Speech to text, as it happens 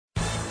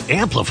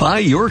Amplify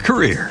your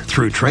career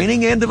through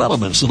training and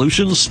development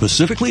solutions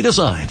specifically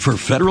designed for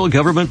federal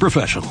government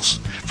professionals.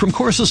 From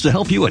courses to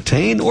help you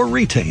attain or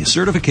retain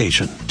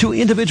certification, to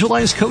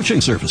individualized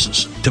coaching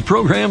services, to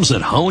programs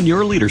that hone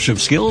your leadership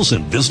skills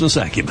and business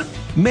acumen,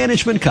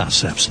 Management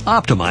Concepts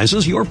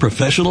optimizes your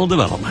professional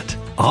development.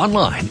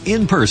 Online,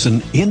 in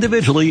person,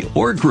 individually,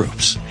 or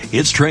groups,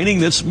 it's training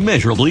that's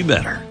measurably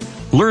better.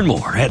 Learn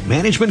more at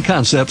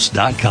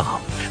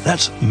managementconcepts.com.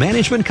 That's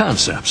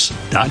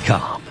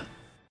managementconcepts.com.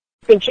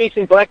 Been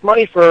chasing black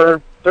money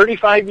for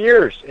 35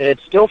 years, and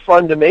it's still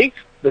fun to me.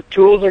 The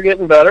tools are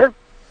getting better.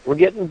 We're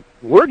getting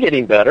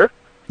better.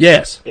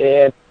 Yes.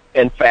 And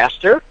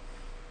faster.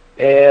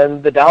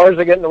 And the dollars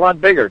are getting a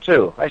lot bigger,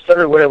 too. I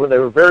started when they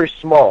were very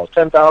small.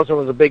 10,000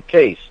 was a big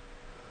case.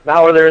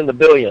 Now they're in the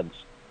billions.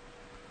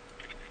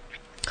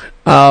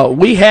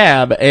 We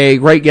have a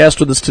great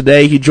guest with us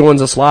today. He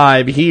joins us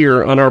live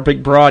here on our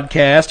big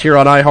broadcast here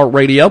on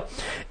iHeartRadio.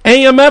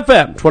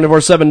 AM/FM,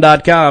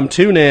 247.com,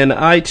 TuneIn,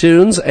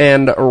 iTunes,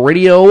 and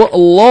Radio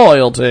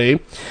Loyalty.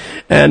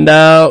 And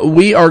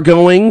we are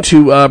going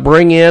to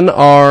bring in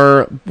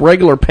our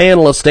regular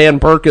panelists, Dan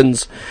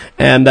Perkins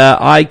and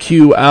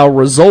IQ Al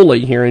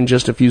Rizzoli, here in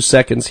just a few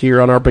seconds here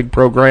on our big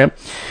program.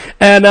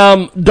 And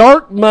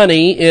dark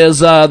money is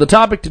the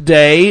topic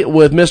today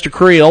with Mr.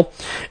 Creel.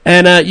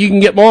 And you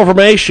can get more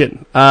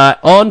information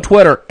on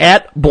Twitter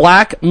at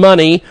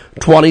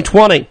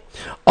BlackMoney2020.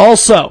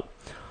 Also,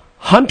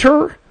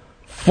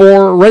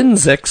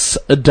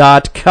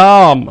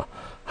 HunterForensics.com.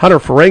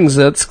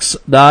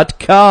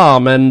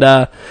 HunterForensics.com. And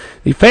the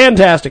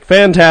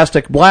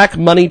fantastic Black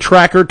Money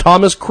Tracker,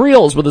 Thomas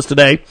Creel, is with us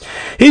today.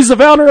 He's the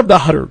founder of the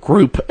Hunter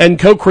Group and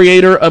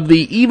co-creator of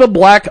the Eva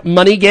Black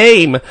Money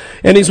Game.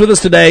 And he's with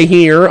us today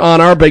here on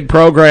our big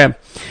program.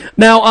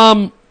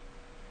 Now,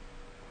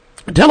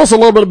 tell us a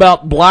little bit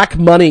about Black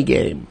Money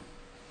Game.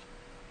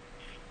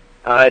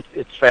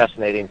 It's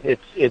fascinating.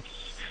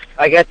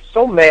 I got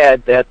so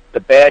mad that the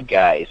bad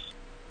guys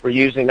were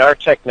using our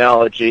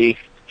technology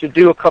to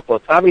do a couple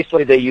of...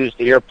 Obviously, they used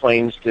the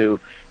airplanes to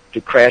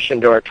crash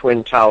into our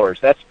Twin Towers.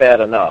 That's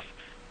bad enough.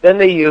 Then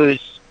they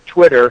use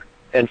Twitter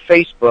and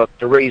Facebook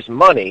to raise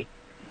money,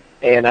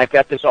 and I've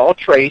got this all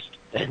traced,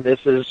 and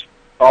this is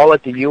all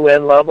at the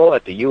UN level,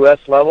 at the U.S.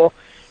 level.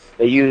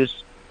 They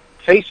use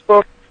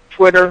Facebook,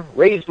 Twitter,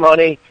 raise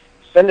money,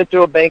 send it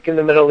to a bank in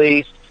the Middle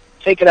East,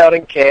 take it out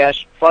in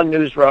cash, fund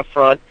news rough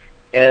front,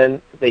 and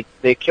they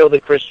kill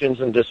the Christians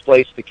and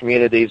displace the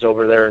communities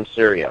over there in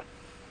Syria.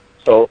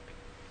 So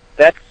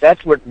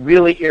that's what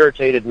really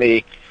irritated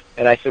me,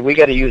 and I said we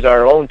got to use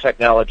our own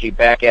technology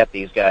back at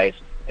these guys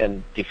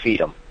and defeat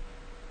them.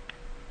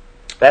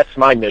 That's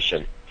my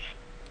mission.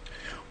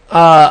 We've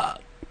got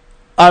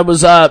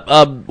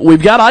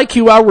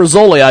IQ Al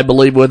Rizzoli, I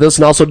believe, with us,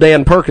 and also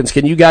Dan Perkins.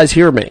 Can you guys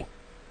hear me?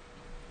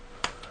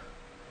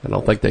 I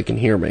don't think they can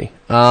hear me.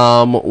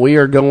 We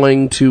are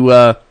going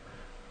to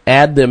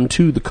add them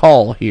to the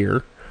call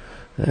here.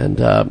 And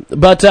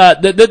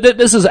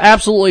this is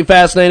absolutely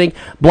fascinating.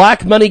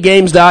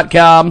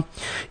 BlackMoneyGames.com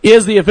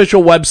is the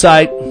official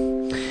website.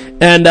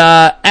 And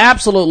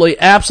absolutely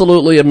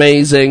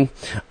amazing.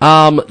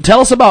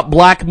 Tell us about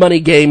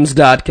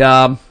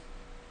BlackMoneyGames.com.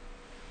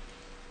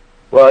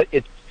 Well,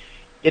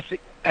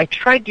 I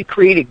tried to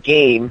create a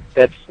game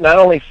that's not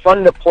only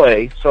fun to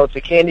play, so it's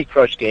a Candy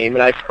Crush game,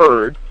 and I've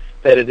heard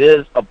that it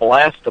is a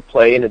blast to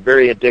play and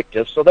very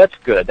addictive, so that's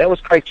good. That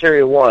was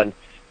criteria one.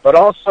 But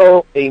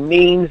also a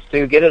means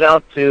to get it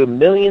out to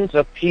millions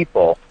of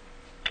people.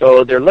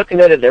 So they're looking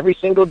at it every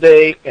single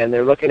day, and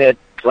they're looking at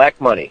black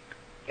money,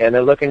 and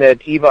they're looking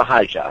at Eva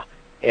Haja,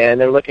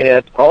 and they're looking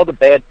at all the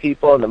bad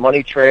people and the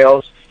money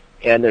trails,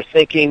 and they're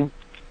thinking,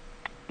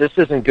 this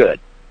isn't good.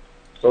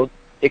 So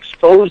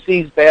expose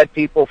these bad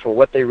people for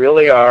what they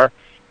really are,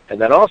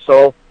 and then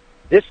also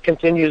this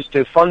continues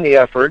to fund the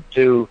effort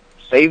to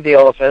save the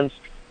elephants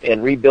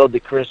and rebuild the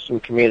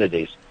Christian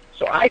communities.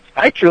 So I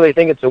truly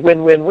think it's a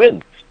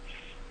win-win-win.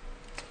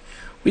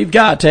 We've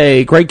got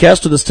a great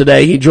guest with us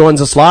today. He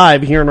joins us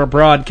live here in our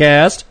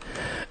broadcast.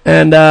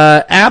 And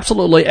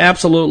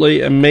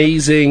absolutely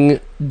amazing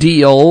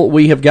deal.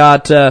 We have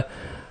got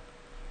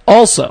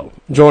also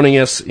joining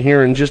us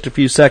here in just a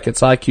few seconds,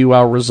 IQ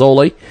Al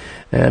Rizzoli.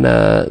 And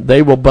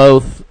they will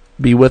both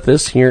be with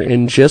us here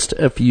in just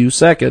a few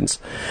seconds.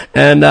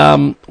 And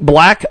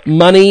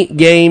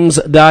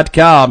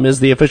BlackMoneyGames.com is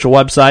the official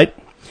website.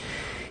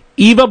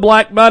 Eva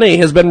Black Money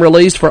has been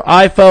released for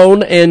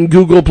iPhone and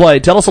Google Play.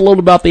 Tell us a little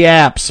about the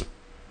apps.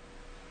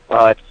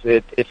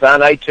 It's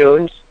on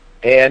iTunes,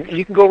 and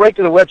you can go right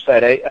to the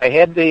website. I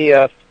had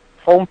the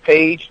home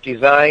page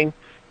designed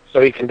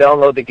so you can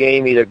download the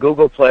game either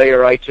Google Play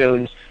or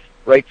iTunes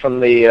right from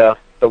the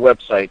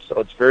website. So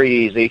it's very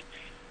easy.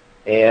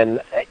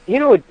 And you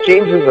know what,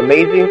 James, is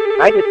amazing?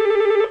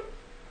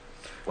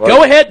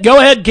 Go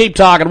ahead, keep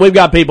talking. We've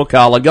got people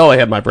calling. Go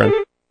ahead, my friend.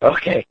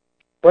 Okay.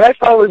 What I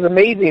thought was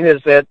amazing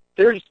is that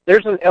there's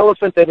an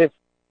elephant that is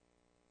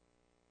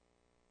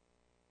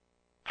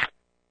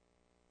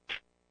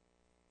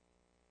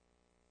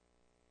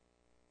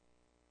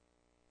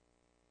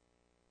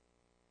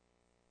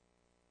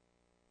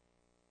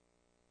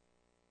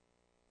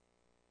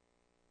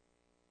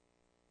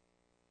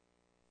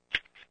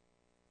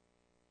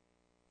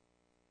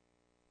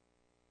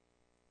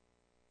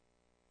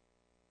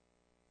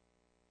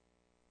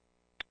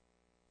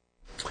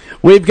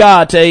We've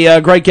got a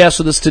great guest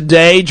with us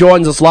today.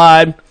 Joins us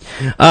live,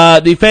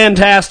 the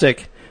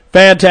fantastic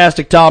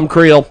Tom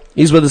Creel.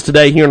 He's with us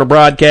today here on the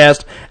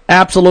broadcast.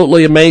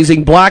 Absolutely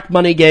amazing.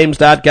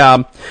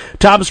 BlackMoneyGames.com.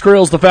 Thomas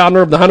Creel is the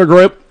founder of the Hunter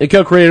Group and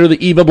co-creator of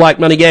the EVA Black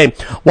Money Game.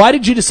 Why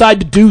did you decide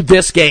to do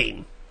this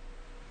game?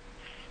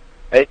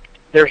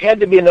 There had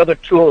to be another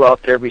tool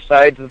out there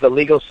besides the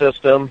legal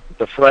system,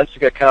 the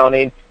forensic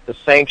accounting, the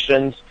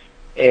sanctions,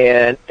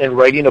 and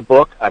writing a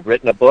book. I've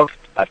written a book.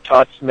 I've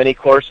taught many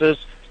courses.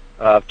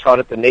 I've taught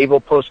at the Naval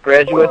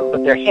postgraduate.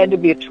 But there had to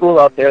be a tool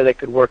out there that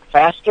could work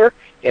faster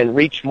and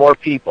reach more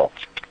people.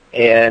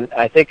 And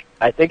I think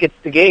it's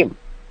the game.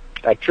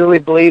 I truly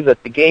believe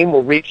that the game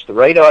will reach the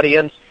right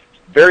audience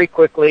very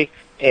quickly,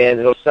 and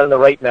it'll send the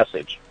right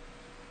message.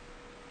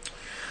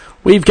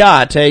 We've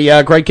got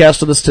a great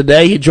guest with us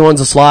today. He joins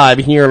us live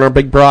here on our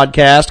big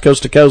broadcast,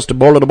 coast to coast, to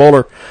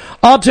boulder,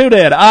 on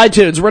TuneIn,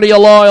 iTunes, Radio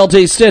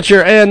Loyalty,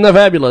 Stitcher, and the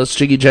fabulous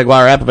Jiggy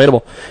Jaguar app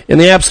available in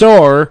the App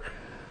Store,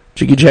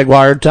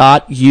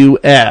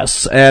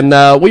 jiggyjaguar.us.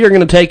 And we are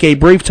going to take a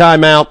brief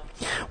time out.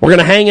 We're going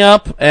to hang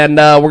up, and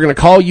we're going to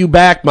call you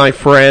back, my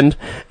friend.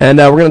 And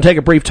we're going to take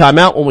a brief time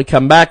out. When we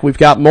come back, we've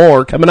got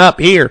more coming up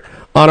here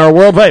on our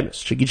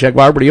world-famous Jiggy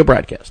Jaguar radio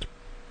broadcast.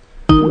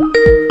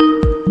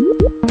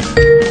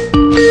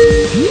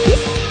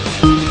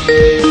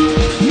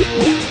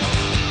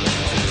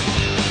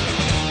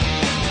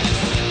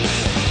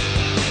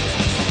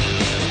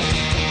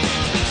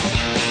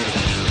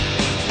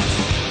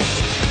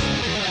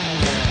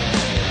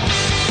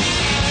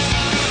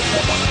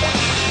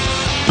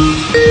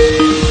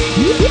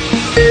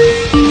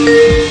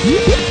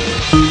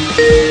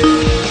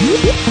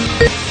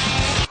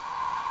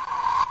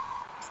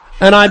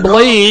 And I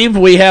believe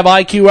we have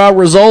IQL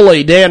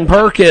Rizzoli, Dan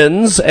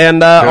Perkins,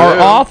 and our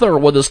author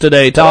with us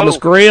today, Thomas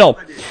Creel.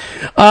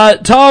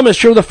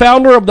 Thomas, you're the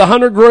founder of the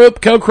Hunter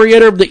Group,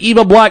 co-creator of the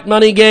EVA Black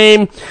Money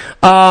Game.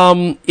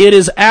 It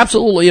is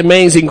absolutely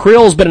amazing.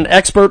 Creel has been an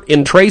expert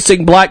in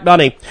tracing black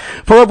money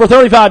for over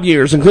 35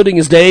 years, including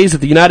his days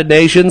at the United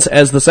Nations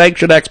as the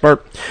sanctioned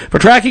expert for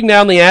tracking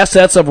down the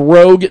assets of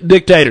rogue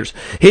dictators.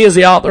 He is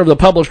the author of the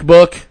published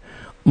book,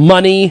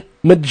 Money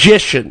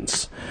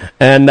Magicians.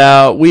 And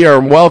we are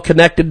well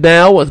connected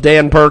now with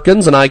Dan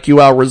Perkins and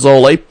IQL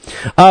Rizzoli.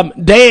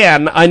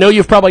 Dan, I know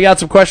you've probably got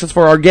some questions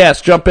for our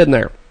guest. Jump in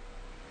there.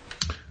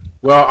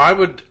 Well,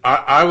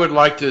 I would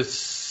like to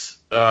say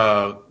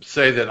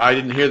that I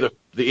didn't hear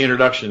the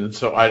introduction,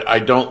 so I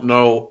don't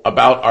know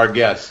about our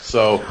guest.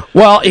 So,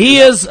 well, he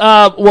is.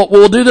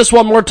 We'll do this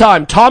one more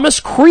time. Thomas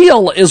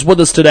Creel is with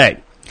us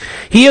today.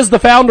 He is the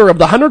founder of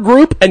the Hunter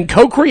Group and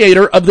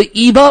co-creator of the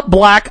EVA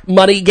Black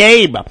Money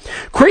Game.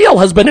 Creel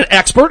has been an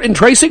expert in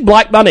tracing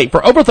black money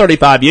for over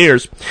 35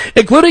 years,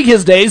 including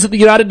his days at the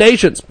United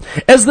Nations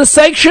as the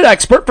sanctioned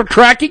expert for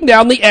tracking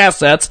down the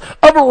assets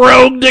of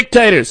rogue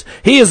dictators.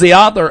 He is the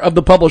author of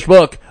the published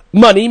book,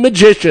 Money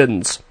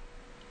Magicians.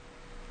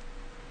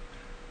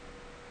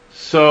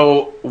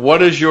 So,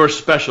 what is your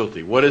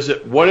specialty? What is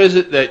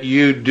it that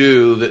you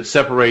do that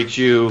separates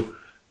you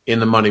in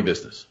the money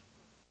business?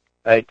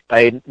 I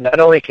not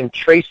only can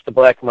trace the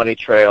black money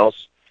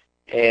trails,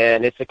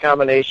 and it's a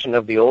combination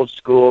of the old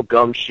school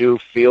gumshoe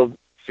field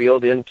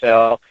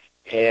intel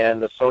and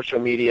the social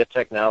media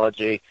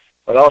technology,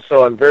 but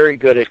also I'm very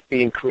good at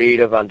being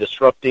creative on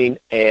disrupting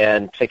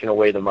and taking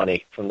away the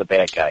money from the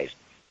bad guys.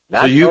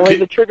 Not only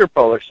the trigger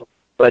pullers,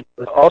 but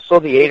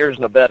also the aiders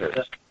and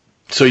abettors.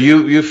 So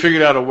you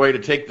figured out a way to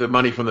take the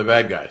money from the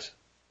bad guys.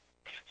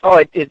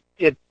 Oh,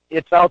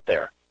 it's out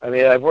there. I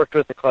mean, I've worked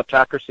with the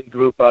kleptocracy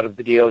group out of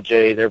the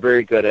DOJ. They're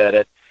very good at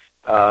it.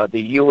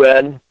 The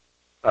UN,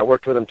 I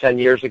worked with them 10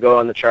 years ago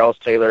on the Charles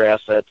Taylor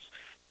assets.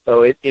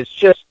 So it's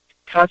just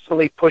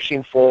constantly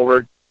pushing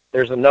forward.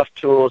 There's enough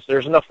tools.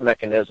 There's enough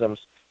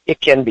mechanisms.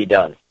 It can be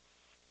done.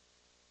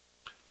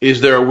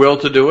 Is there a will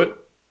to do it?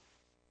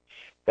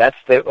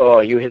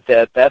 You hit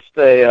that. That's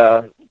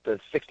the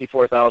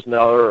 $64,000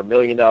 or $1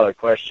 million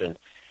question.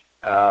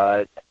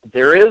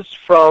 There is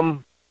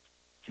from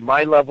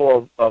my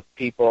level of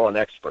people and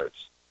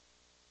experts.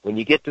 When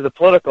you get to the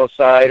political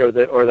side or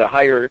the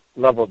higher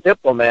level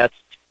diplomats,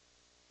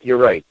 you're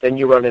right. Then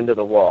you run into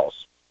the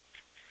walls.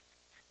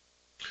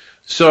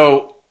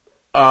 So,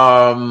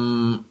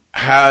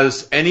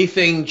 has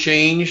anything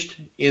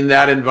changed in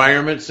that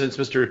environment since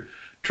Mr.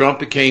 Trump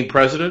became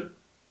president?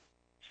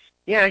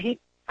 Yeah,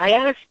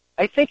 I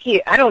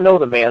don't know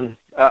the man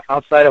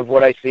outside of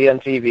what I see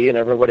on TV and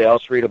everybody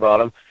else read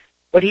about him,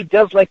 but he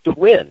does like to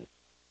win.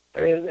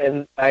 I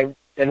mean,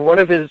 and one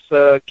of his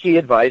key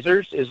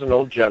advisors is an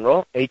old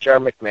general, H.R.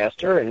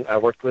 McMaster, and I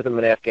worked with him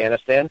in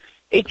Afghanistan.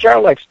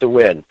 H.R. likes to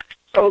win.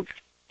 So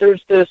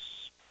there's this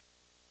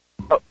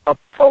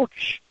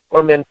approach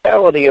or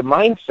mentality, a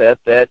mindset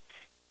that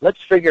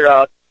let's figure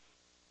out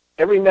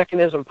every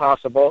mechanism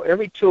possible,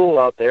 every tool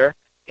out there,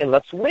 and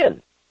let's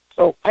win.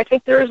 So I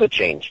think there is a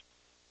change.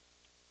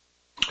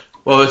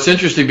 Well, it's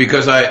interesting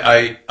because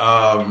I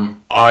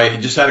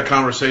just had a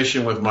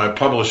conversation with my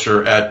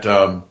publisher at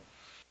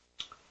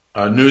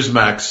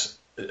Newsmax,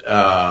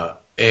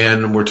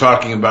 and we're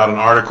talking about an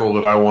article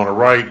that I want to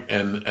write,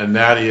 and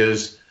that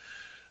is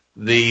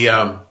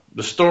the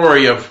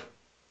story of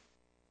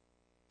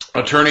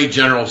Attorney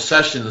General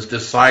Sessions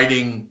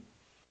deciding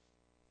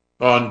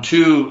on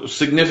two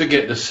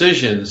significant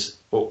decisions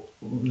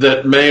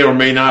that may or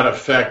may not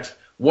affect,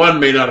 one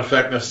may not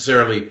affect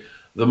necessarily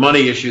the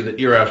money issue that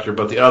you're after,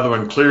 but the other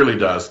one clearly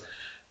does.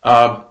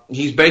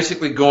 He's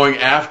basically going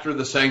after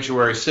the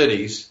sanctuary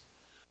cities,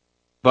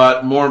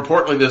 but more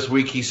importantly this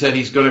week he said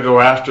he's going to go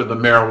after the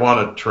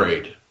marijuana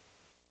trade.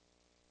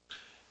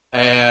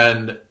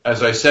 And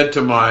as I said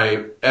to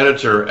my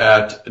editor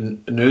at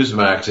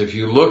Newsmax, if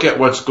you look at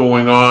what's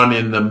going on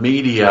in the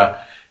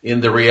media in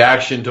the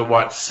reaction to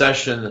what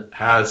Sessions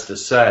has to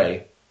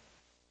say,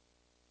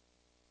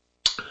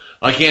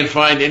 I can't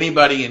find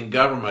anybody in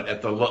government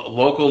at the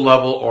local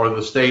level or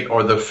the state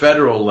or the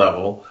federal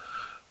level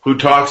who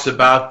talks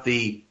about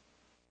the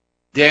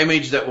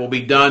damage that will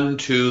be done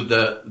to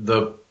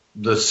the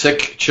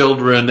sick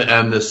children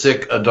and the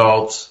sick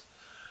adults.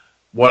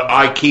 What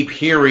I keep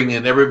hearing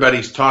and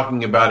everybody's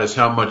talking about is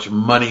how much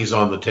money's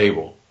on the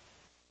table.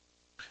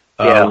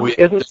 Yeah,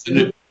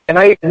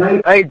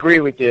 and I agree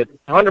with you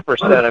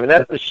 100%. I mean,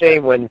 that's the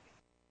shame when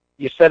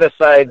you set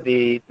aside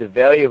the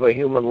value of a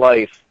human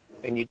life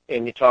and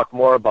you talk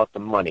more about the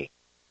money.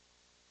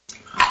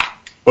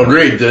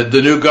 Agreed.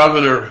 The new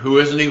governor, who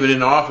isn't even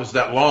in office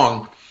that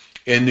long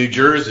in New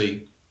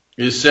Jersey,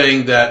 is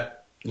saying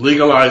that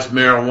legalized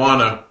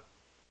marijuana,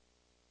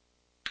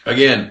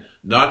 again,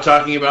 not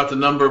talking about the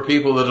number of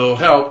people that it'll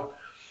help,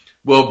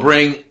 will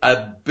bring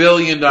 $1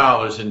 billion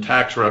in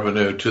tax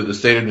revenue to the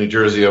state of New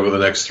Jersey over the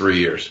next 3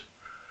 years.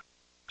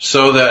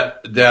 So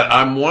that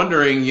I'm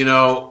wondering,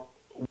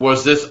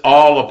 was this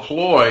all a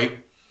ploy?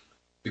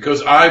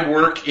 Because I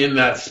work in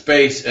that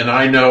space and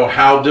I know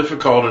how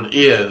difficult it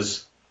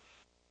is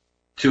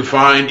to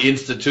find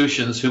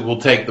institutions who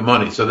will take the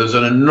money. So there's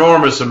an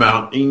enormous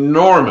amount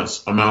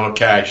of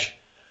cash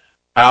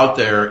out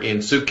there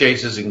in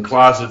suitcases, in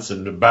closets,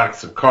 in the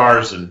backs of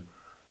cars, and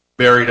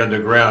buried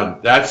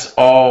underground. That's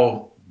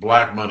all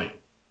black money.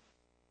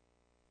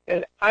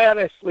 And I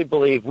honestly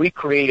believe we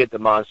created the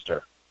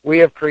monster. We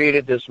have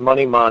created this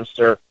money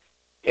monster,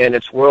 and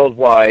it's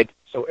worldwide,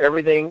 so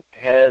everything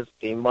has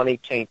a money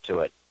taint to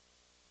it.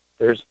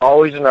 There's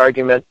always an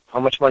argument, how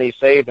much money you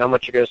saved, how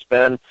much you're going to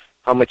spend,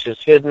 how much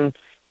is hidden.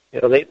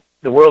 The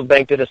World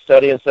Bank did a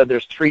study and said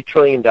there's $3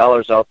 trillion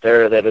out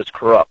there that is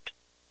corrupt.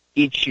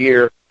 Each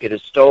year it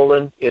is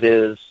stolen, it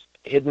is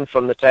hidden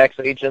from the tax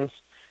agents,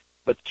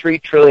 but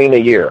 $3 trillion a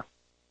year.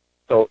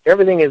 So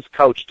everything is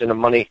couched in a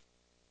money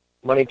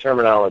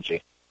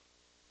terminology.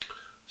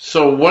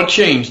 So what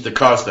changed to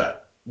cause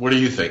that? What do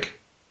you think?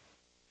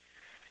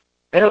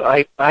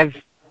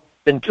 I've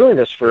been doing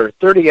this for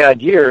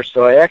 30-odd years,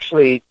 so I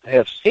actually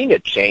have seen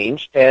it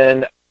change.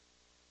 And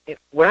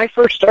when I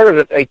first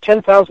started, a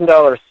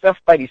 $10,000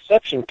 theft by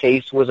deception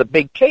case was a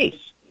big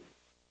case.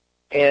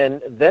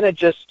 And then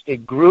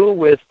it grew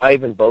with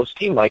Ivan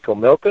Boesty, Michael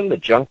Milken, the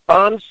junk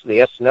bonds, the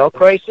SNL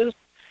crisis,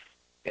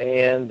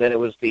 and then it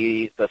was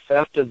the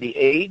theft of the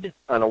aid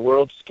on a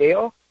world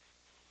scale.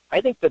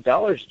 I think the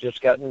dollar's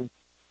just gotten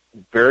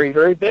very,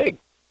 very big.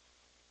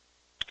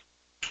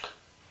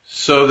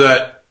 So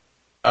that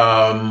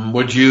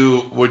would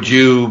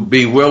you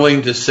be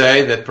willing to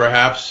say that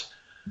perhaps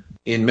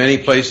in many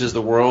places of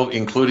the world,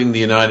 including the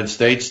United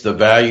States, the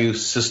value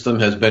system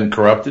has been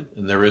corrupted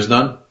and there is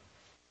none?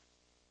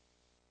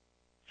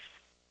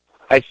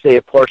 I'd say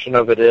a portion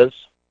of it is.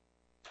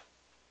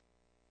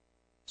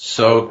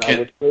 So,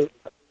 is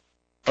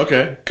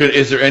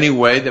there any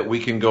way that we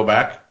can go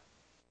back?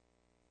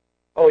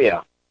 Oh,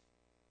 yeah.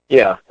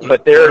 But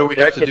what do we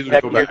have to do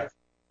to go back?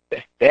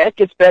 That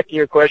gets back to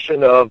your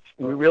question of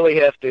we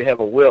really have to have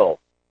a will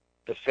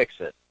to fix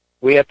it.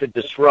 We have to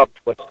disrupt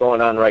what's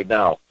going on right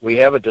now. We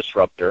have a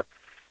disruptor,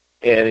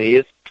 and it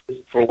is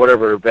for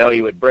whatever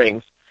value it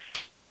brings.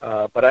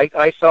 But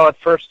I saw it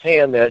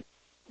firsthand that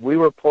we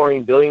were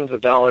pouring billions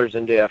of dollars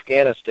into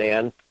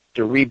Afghanistan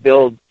to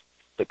rebuild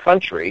the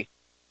country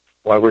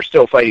while we're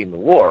still fighting the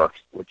war,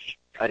 which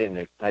I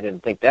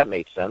didn't think that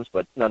made sense,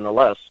 but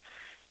nonetheless.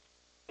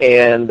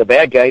 And the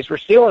bad guys were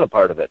stealing a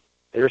part of it.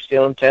 They were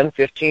stealing 10,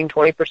 15,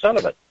 20%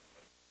 of it.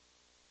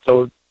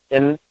 So,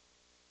 and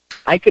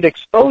I could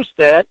expose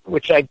that,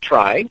 which I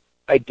tried.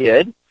 I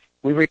did.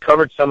 We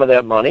recovered some of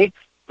that money.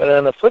 But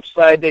on the flip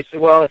side, they say,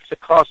 well, it's the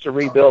cost of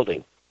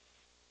rebuilding.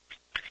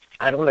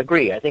 I don't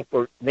agree. I think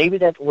we're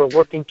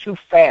working too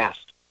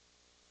fast,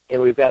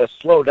 and we've got to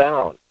slow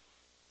down.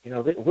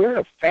 We're in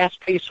a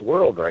fast-paced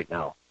world right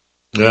now.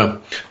 Yeah,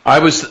 I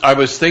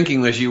was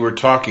thinking as you were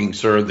talking,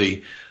 sir.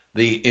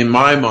 In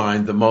my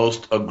mind, the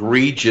most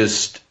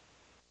egregious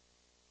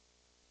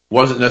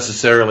wasn't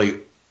necessarily,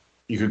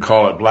 you could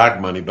call it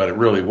black money, but it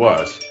really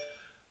was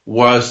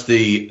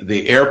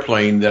the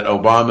airplane that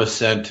Obama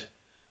sent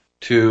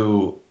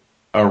to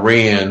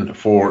Iran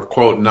for,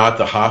 quote, not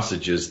the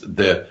hostages,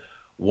 the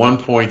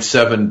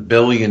 $1.7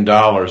 billion,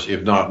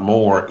 if not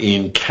more,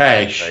 in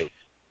cash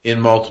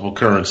in multiple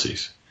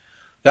currencies.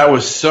 That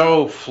was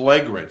so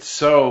flagrant,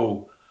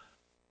 so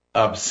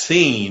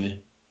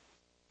obscene,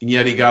 and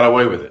yet he got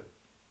away with it.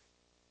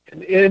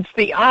 It's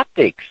the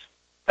optics.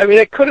 I mean,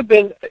 it could have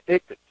been,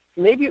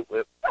 maybe,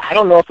 I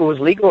don't know if it was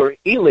legal or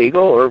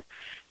illegal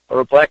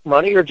or black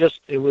money or just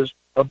it was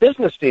a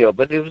business deal,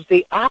 but it was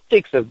the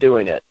optics of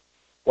doing it.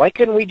 Why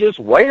couldn't we just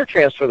wire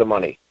transfer the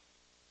money?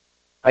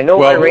 I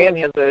know Iran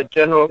has a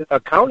general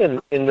account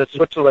in the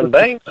Switzerland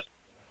banks.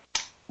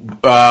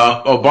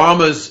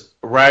 Obama's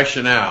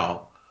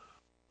rationale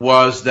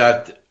was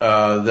that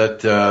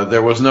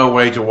there was no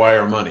way to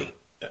wire money,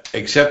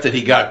 except that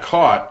he got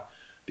caught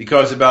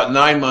because about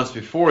 9 months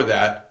before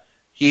that,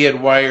 he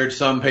had wired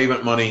some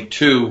payment money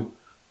to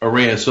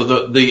Iran.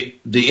 So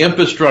the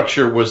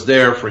infrastructure was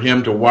there for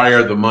him to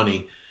wire the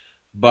money.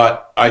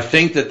 But I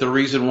think that the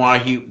reason why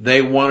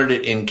they wanted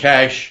it in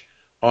cash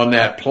on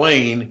that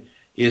plane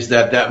is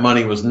that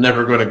money was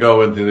never going to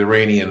go into the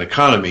Iranian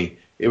economy.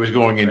 It was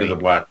going into the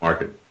black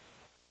market.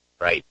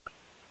 Right.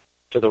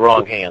 To the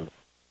wrong hand.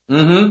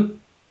 Mm-hmm.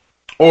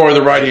 Or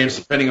the right hand,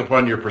 depending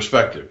upon your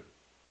perspective.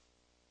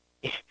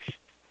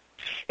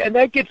 And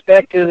that gets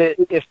back to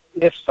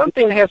if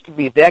something has to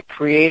be that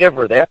creative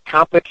or that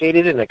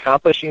complicated in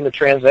accomplishing the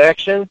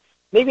transaction,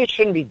 maybe it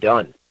shouldn't be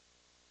done.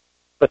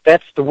 But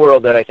that's the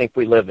world that I think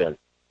we live in.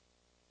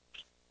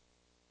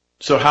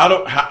 So how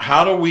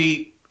do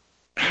we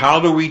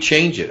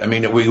change it? I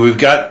mean, we've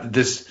got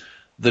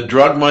the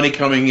drug money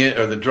coming in,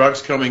 or the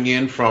drugs coming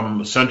in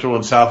from Central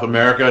and South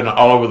America and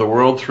all over the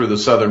world through the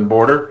southern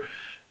border.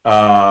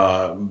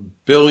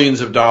 Billions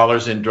of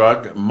dollars in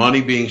drug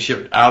money being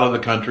shipped out of the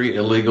country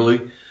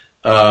illegally,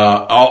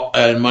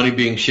 and money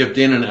being shipped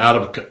in and out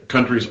of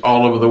countries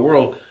all over the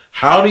world.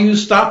 How do you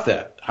stop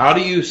that? How do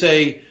you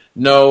say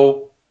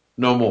no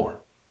more?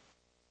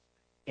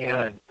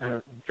 Yeah,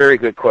 very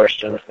good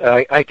question.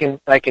 I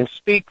can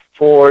speak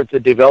for the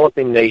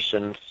developing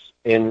nations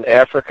in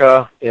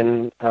Africa,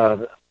 in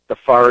the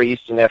Far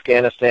East, in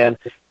Afghanistan.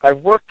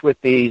 I've worked with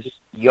these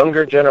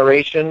younger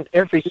generation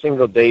every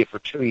single day for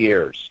 2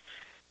 years.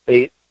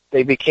 They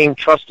became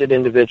trusted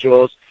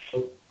individuals,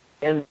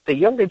 and the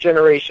younger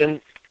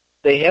generation,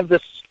 they have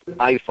this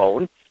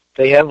iPhone,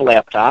 they have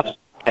laptops,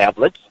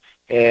 tablets,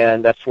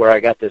 and that's where I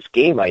got this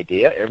game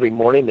idea. Every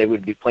morning they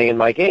would be playing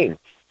my game.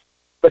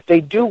 But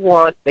they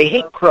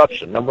hate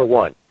corruption, number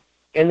one,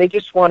 and they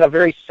just want a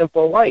very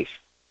simple life.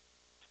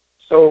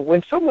 So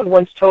when someone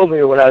once told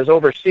me when I was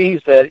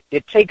overseas that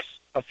it takes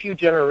a few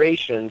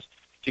generations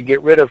to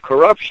get rid of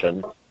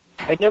corruption,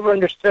 I never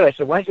understood. I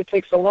said, why does it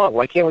take so long?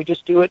 Why can't we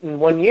just do it in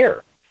 1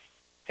 year?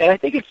 And I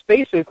think it's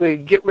basically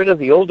get rid of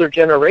the older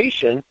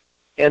generation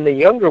and the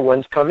younger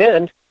ones come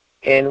in,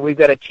 and we've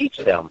got to teach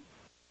them.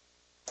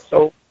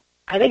 So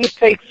I think it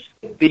takes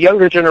the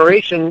younger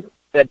generation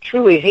that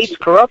truly hates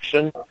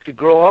corruption to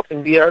grow up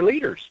and be our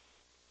leaders.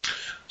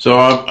 So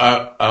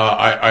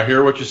I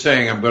hear what you're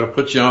saying. I'm going to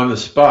put you on the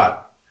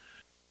spot.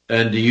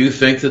 And do you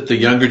think that the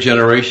younger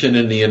generation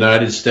in the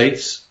United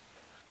States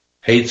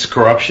hates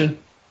corruption?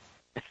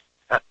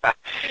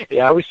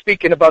 Yeah, I was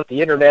speaking about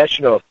the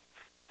international,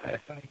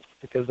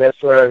 because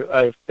that's where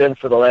I've been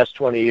for the last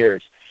 20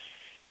 years.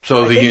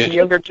 So the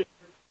younger.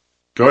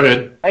 Go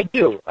ahead. I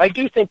do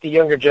think the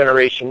younger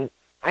generation,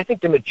 I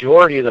think the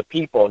majority of the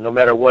people, no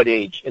matter what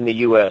age in the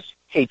U.S.,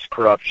 hates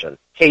corruption,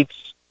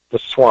 hates the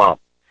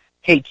swamp,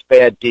 hates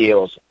bad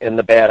deals and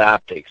the bad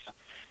optics.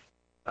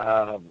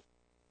 But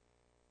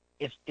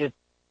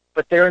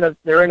they're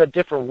in a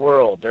different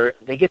world.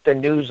 They get their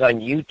news on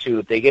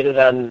YouTube. They get it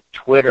on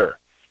Twitter,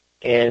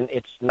 and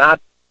it's not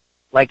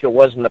like it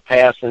was in the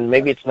past. And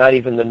maybe it's not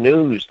even the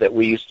news that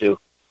we used to,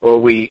 or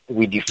we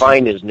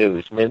define as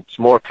news. I mean, it's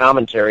more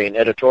commentary and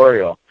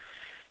editorial.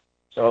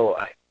 So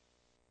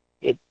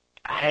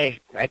I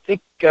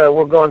think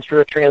we're going through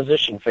a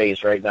transition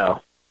phase right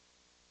now.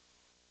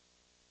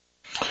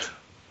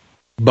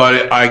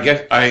 But I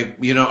guess I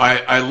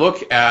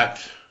look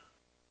at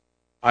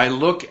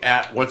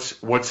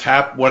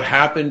what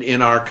happened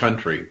in our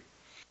country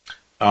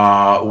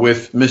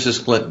with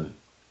Mrs. Clinton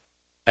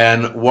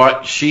and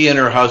what she and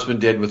her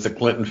husband did with the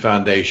Clinton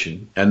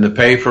Foundation and the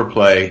pay for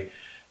play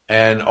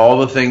and all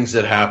the things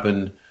that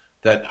happened,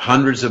 that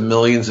hundreds of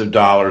millions of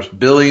dollars,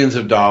 billions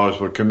of dollars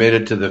were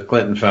committed to the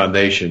Clinton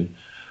Foundation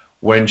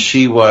when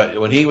he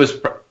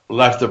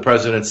left the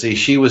presidency.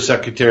 She was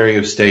Secretary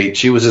of State.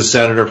 She was a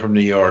senator from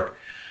New York,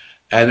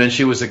 and then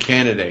she was a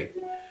candidate.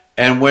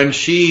 And when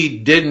she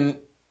didn't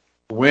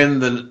win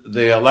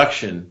the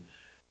election,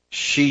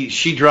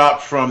 she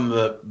dropped from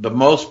the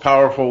most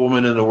powerful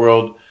woman in the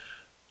world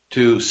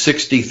to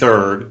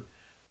 63rd,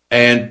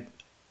 and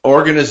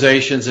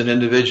organizations and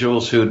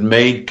individuals who'd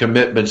made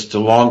commitments to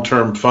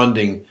long-term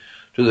funding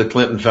to the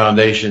Clinton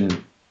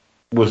Foundation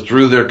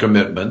withdrew their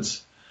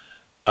commitments.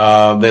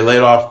 They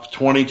laid off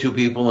 22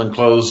 people and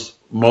closed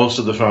most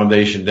of the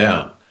foundation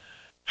down.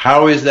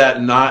 How is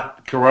that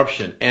not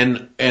corruption?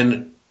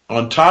 And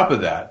on top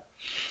of that,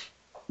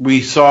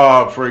 we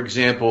saw, for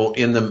example,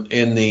 in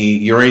the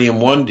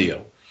Uranium One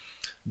deal,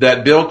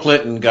 that Bill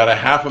Clinton got a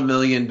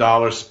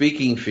 $500,000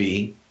 speaking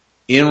fee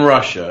in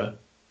Russia,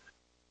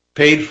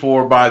 paid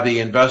for by the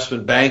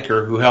investment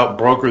banker who helped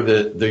broker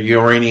the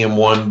Uranium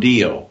One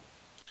deal.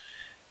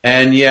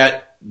 And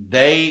yet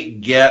they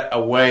get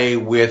away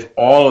with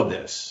all of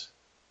this.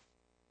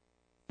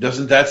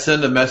 Doesn't that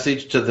send a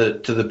message to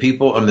the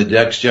people and the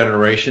next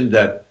generation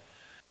that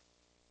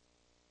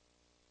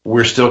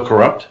we're still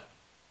corrupt?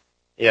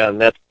 Yeah,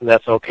 and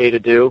that's okay to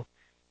do.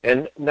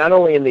 And not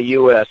only in the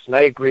U.S., and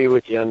I agree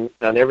with you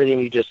on everything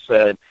you just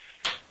said,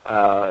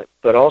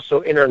 but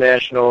also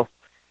international,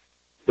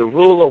 the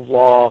rule of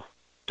law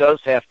does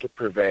have to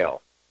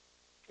prevail.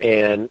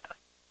 And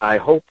I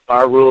hope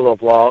our rule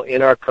of law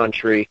in our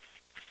country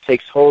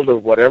takes hold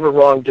of whatever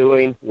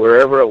wrongdoing,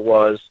 wherever it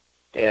was,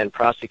 and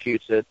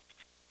prosecutes it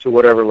to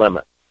whatever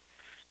limit.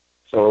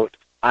 So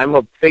I'm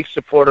a big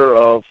supporter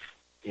of,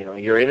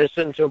 you're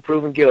innocent until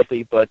proven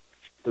guilty, but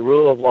the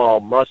rule of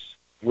law must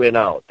win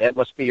out. That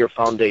must be your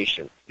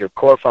foundation, your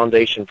core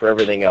foundation for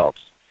everything else.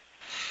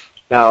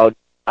 Now,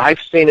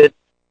 I've seen it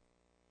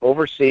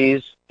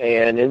overseas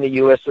and in the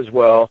U.S. as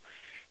well.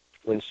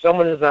 When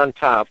someone is on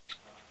top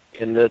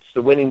and it's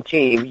the winning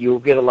team, you'll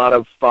get a lot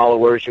of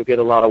followers, you'll get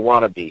a lot of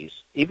wannabes.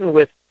 Even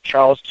with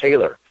Charles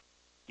Taylor,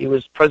 he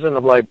was president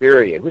of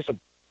Liberia.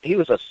 He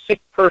was a sick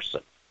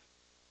person,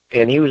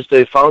 and he was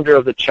the founder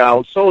of the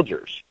Child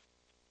Soldiers.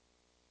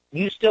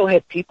 You still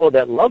had people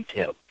that loved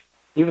him,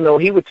 even though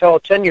he would tell a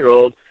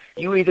 10-year-old,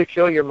 you either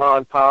kill your mom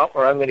and pop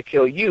or I'm going to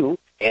kill you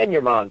and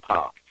your mom and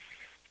pop.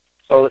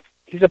 So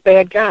he's a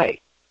bad guy.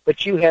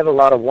 But you have a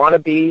lot of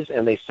wannabes,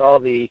 and they saw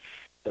the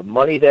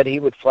money that he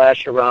would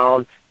flash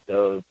around,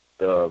 the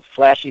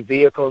flashy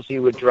vehicles he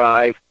would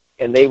drive,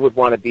 and they would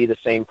want to be the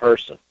same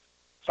person.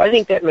 So I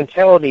think that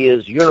mentality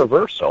is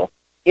universal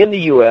in the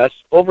U.S.,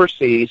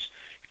 overseas,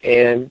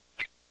 and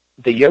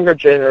the younger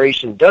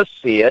generation does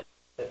see it.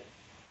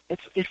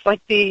 It's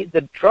like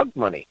the drug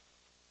money.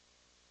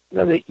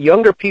 The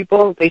younger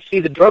people, they see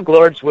the drug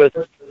lords with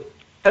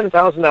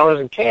 $10,000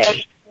 in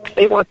cash.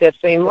 They want that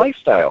same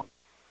lifestyle.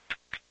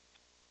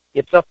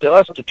 It's up to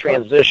us to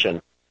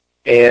transition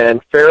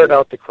and ferret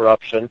out the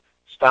corruption,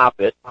 stop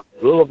it,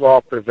 rule of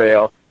law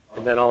prevail,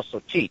 and then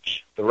also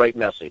teach the right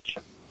message.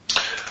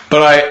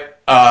 But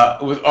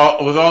with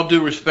all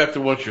due respect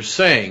to what you're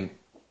saying,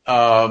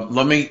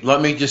 let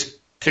me just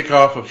tick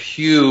off a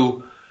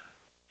few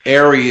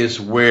areas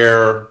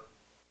where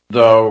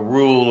the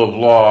rule of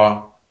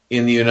law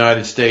in the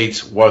United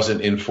States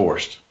wasn't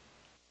enforced.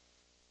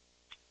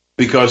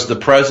 Because the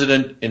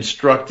president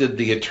instructed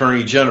the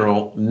attorney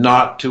general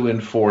not to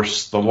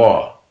enforce the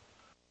law.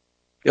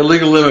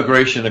 Illegal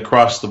immigration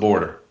across the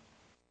border.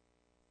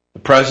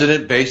 The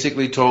president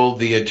basically told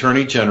the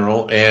attorney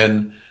general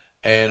and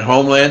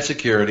Homeland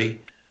Security,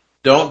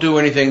 don't do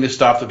anything to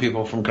stop the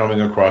people from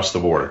coming across the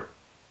border.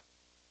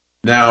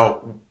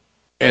 Now,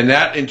 and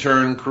that in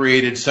turn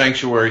created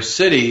sanctuary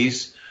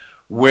cities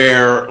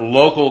where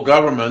local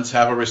governments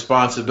have a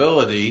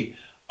responsibility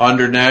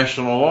under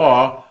national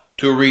law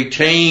to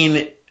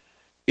retain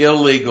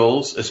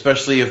illegals,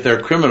 especially if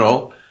they're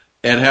criminal,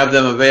 and have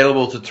them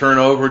available to turn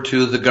over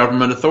to the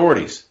government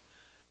authorities.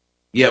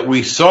 Yet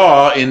we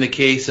saw in the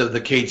case of the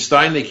Kate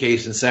Steinle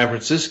case in San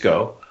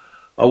Francisco,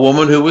 a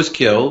woman who was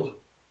killed,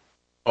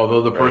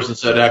 although the person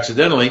said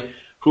accidentally,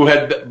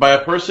 by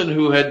a person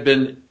who had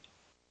been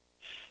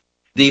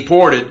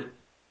deported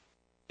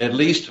at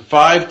least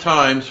 5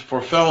 times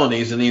for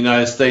felonies in the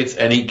United States,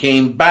 and he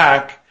came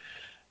back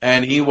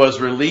and he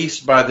was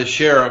released by the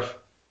sheriff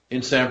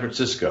in San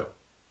Francisco,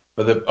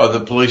 or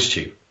the police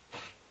chief.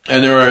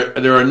 And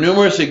there are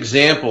numerous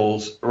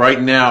examples right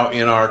now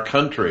in our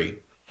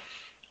country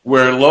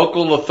where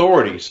local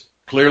authorities,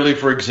 clearly,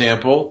 for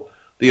example,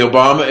 the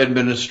Obama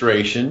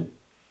administration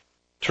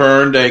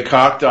turned a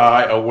cocked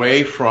eye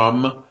away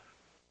from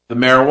the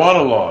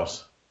marijuana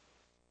laws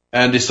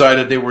and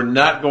decided they were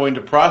not going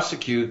to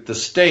prosecute the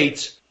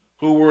states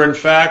who were in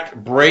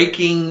fact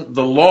breaking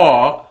the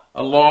law,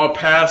 a law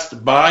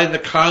passed by the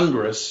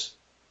Congress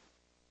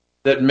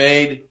that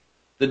made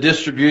the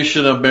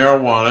distribution of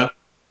marijuana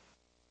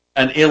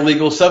an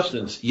illegal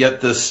substance.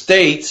 Yet the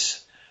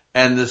states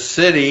and the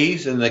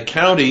cities and the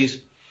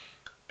counties,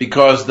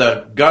 because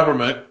the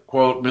government,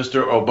 quote,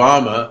 Mr.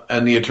 Obama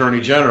and the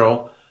Attorney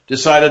General,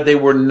 decided they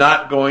were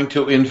not going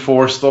to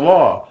enforce the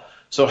law.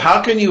 So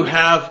how can you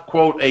have,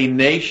 quote, a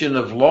nation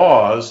of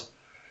laws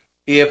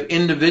if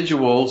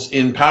individuals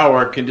in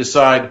power can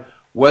decide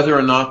whether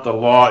or not the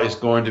law is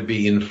going to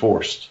be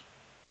enforced?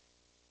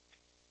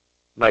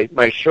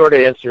 My short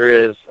answer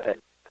is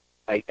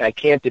I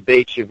can't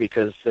debate you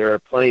because there are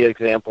plenty of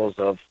examples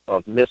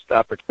of missed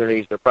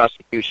opportunities, the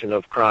prosecution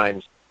of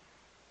crimes,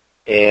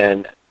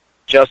 and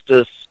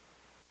justice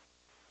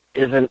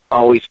isn't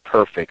always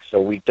perfect, so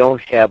we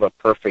don't have a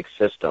perfect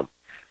system.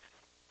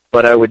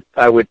 But I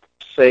would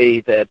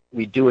say that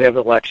we do have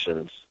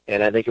elections,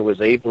 and I think it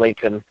was Abe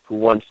Lincoln who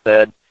once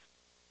said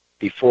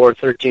before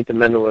the 13th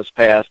Amendment was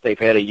passed, they've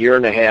had 1.5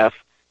 years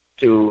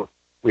to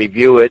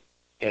review it,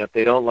 and if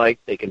they don't like,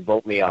 they can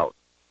vote me out.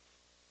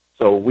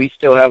 So we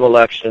still have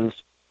elections,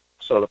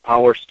 so the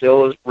power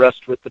still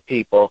rests with the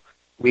people.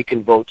 We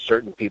can vote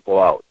certain people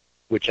out,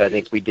 which I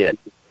think we did.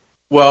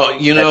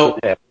 Well, you know,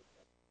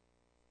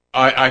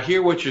 I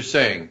hear what you're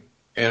saying,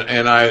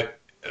 and I,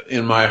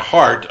 in my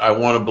heart, I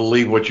want to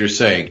believe what you're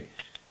saying.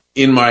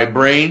 In my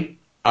brain,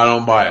 I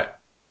don't buy it.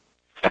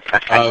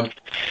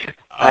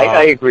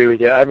 I agree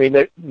with you. I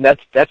mean,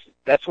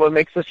 that's what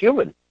makes us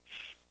human.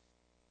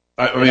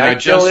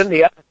 I'm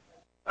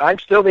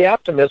still the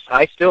optimist.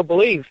 I still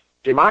believe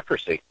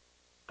democracy.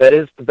 That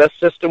is the best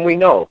system we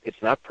know.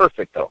 It's not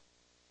perfect, though.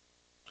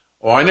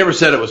 Oh, I never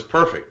said it was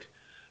perfect,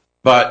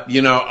 but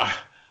you know,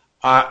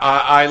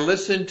 I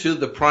listened to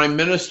the Prime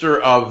Minister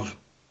of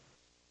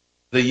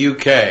the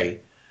UK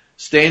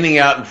standing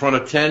out in front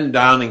of 10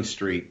 Downing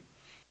Street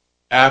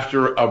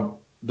after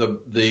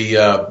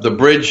the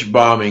bridge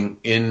bombing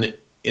in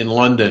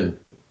London,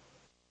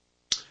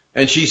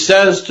 and she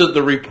says to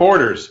the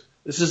reporters,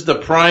 this is the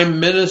Prime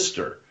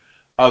Minister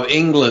of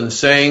England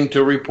saying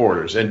to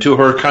reporters and to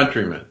her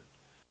countrymen,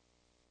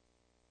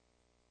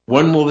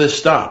 when will this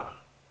stop?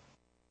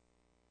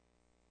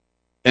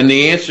 And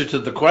the answer to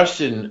the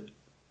question,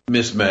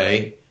 Miss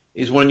May,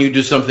 is when you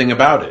do something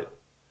about it.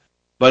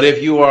 But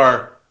if you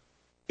are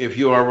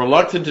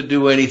reluctant to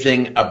do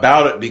anything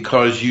about it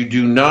because you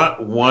do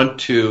not want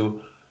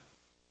to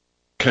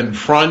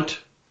confront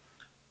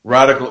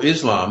radical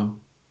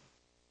Islam,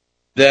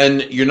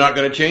 then you're not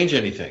going to change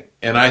anything.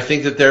 And I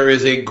think that there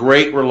is a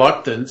great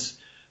reluctance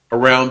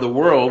around the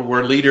world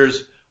where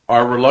leaders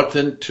are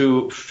reluctant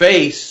to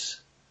face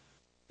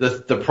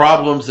the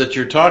problems that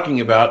you're talking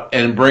about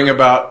and bring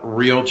about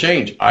real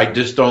change. I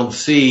just don't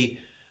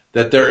see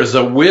that there is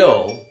a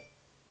will.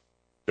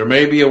 There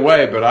may be a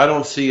way, but I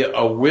don't see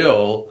a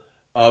will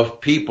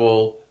of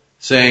people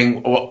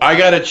saying, well, I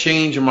got to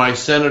change my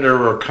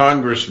senator or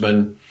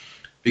congressman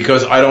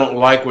because I don't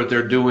like what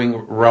they're doing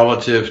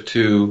relative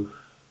to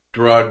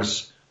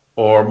drugs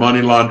or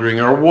money laundering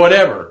or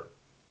whatever.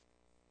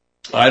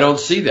 I don't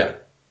see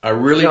that. I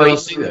really don't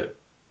see that.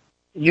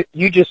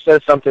 You just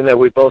said something that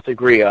we both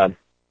agree on.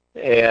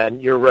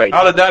 And you're right.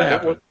 How did that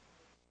happen?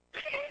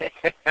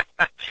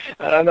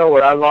 I don't know.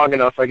 We're on long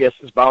enough. I guess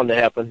it's bound to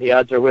happen. The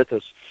odds are with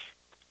us.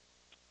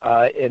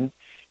 And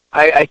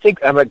I think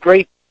I'm a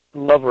great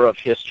lover of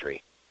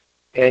history.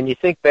 And you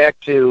think back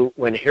to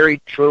when Harry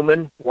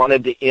Truman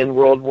wanted to end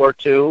World War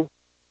II,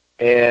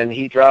 and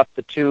he dropped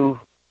the 2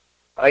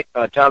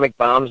 atomic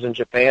bombs in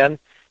Japan.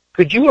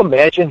 Could you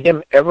imagine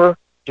him ever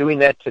doing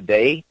that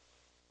today?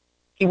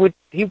 He would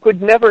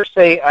never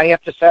say, I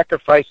have to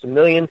sacrifice 1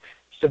 million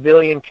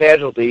civilian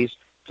casualties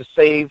to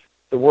save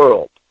the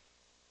world.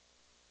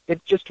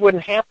 It just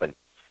wouldn't happen.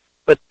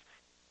 But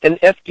in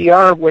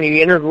FDR, when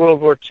he entered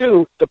World War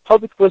II, the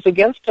public was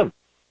against him.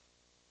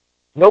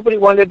 Nobody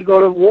wanted to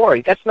go to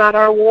war. That's not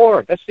our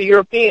war. That's the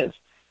Europeans.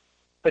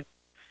 But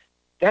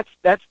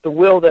that's the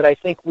will that I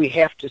think we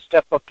have to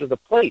step up to the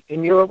plate.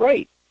 And you're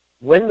right.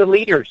 When the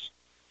leaders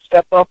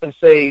step up and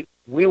say,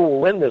 we will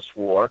win this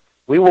war,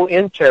 we will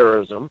end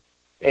terrorism,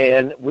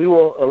 and we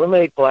will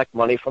eliminate black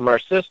money from our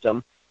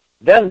system,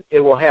 then it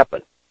will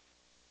happen.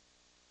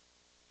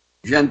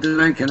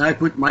 Gentlemen, can I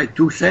put my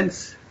 2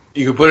 cents?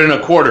 You can put in a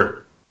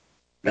quarter.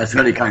 That's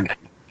very kind.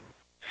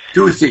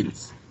 2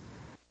 things.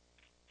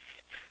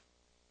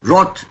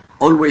 Rot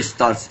always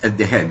starts at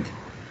the head.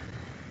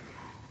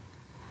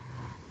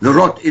 The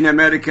rot in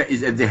America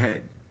is at the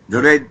head.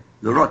 The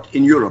rot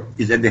in Europe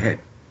is at the head.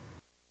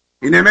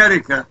 In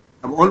America,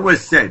 I've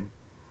always said,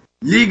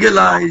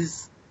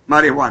 legalize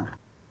marijuana.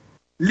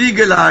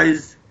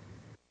 Legalize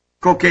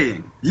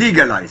cocaine,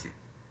 legalize it.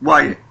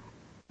 Why?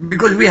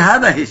 Because we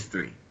have a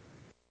history.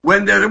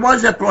 When there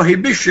was a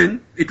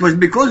prohibition, it was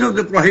because of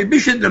the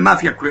prohibition the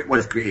mafia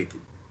was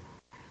created.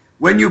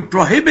 When you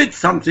prohibit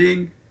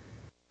something,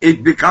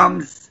 it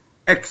becomes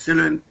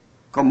excellent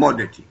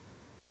commodity.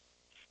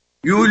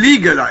 You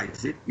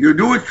legalize it, you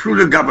do it through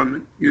the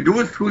government, you do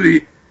it through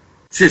the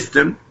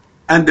system,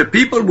 and the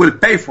people will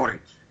pay for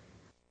it.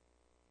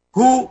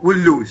 Who will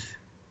lose?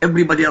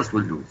 Everybody else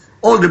will lose.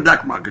 All the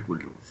black market will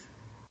lose.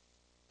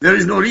 There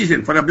is no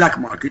reason for a black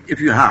market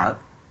if you have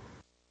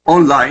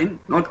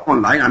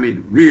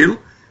real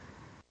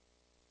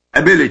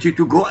ability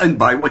to go and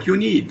buy what you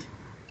need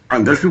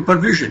under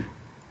supervision.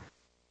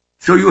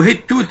 So you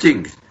hit 2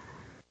 things.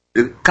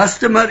 The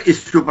customer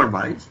is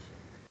supervised,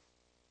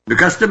 the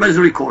customer is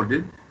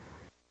recorded,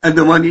 and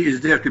the money is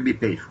there to be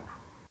paid for.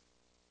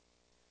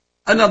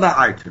 Another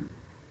item.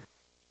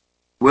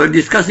 We're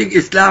discussing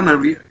Islam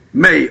and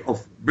May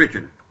of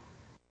Britain.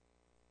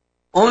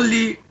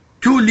 Only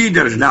 2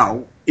 leaders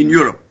now in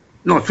Europe,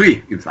 no,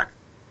 3 in fact.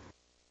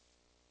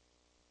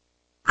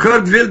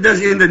 Geert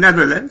Wilders in the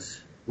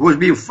Netherlands, who has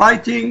been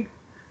fighting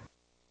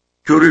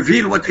to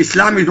reveal what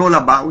Islam is all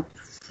about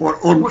for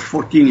almost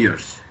 14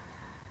 years.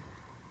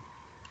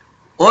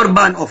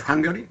 Orban of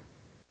Hungary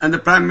and the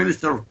Prime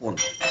Minister of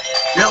Poland.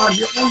 They are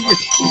the only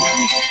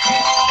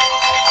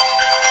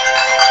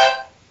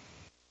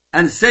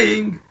and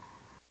saying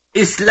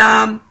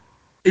Islam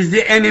is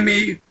the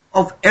enemy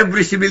of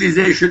every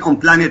civilization on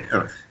planet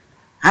Earth.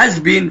 Has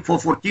been for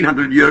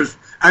 1400 years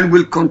and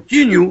will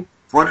continue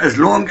for as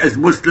long as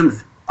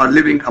Muslims are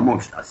living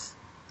amongst us.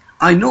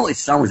 I know it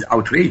sounds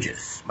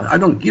outrageous, but I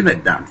don't give a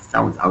damn. It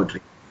sounds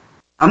outrageous.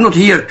 I'm not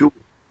here to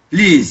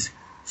please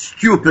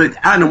stupid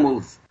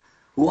animals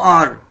who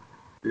are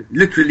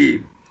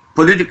literally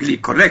politically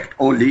correct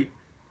only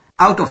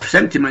out of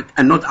sentiment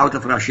and not out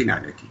of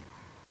rationality.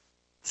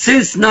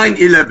 Since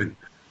 9/11,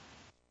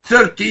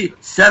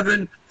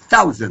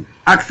 37,000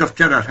 acts of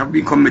terror have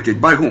been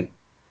committed. By whom?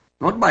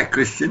 Not by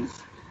Christians,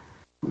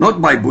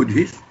 not by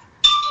Buddhists,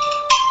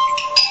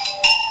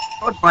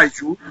 not by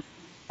Jews,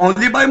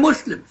 only by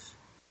Muslims.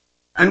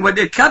 And when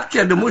they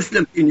capture the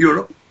Muslims in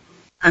Europe,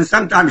 and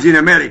sometimes in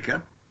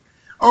America,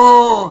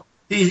 oh,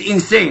 he's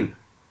insane.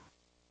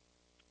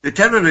 The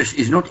terrorist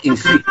is not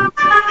insane.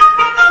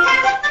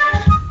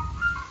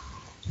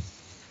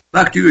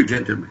 Back to you,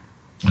 gentlemen.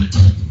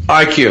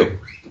 IQ.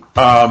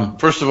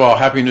 First of all,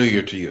 Happy New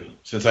Year to you,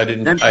 since I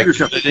didn't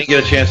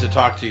get a chance to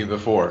talk to you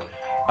before.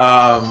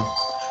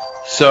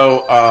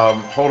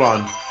 Hold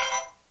on.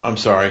 I'm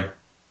sorry.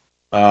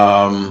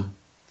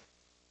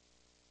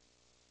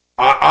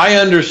 I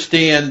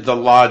understand the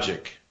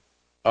logic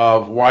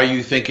of why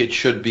you think it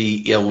should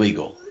be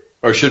illegal,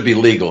 or should be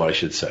legal, I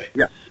should say.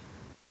 Yeah.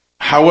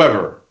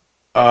 However,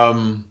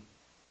 there's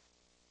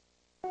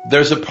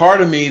a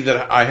part of me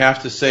that I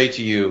have to say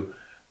to you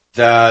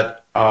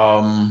that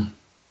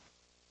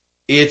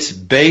it's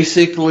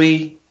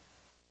basically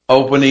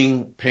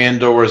opening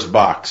Pandora's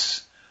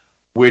box,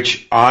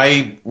 which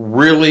I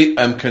really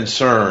am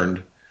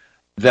concerned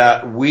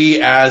that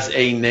we as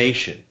a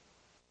nation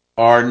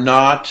are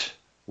not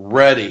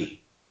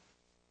ready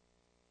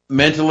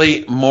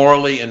mentally,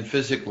 morally, and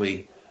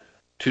physically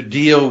to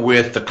deal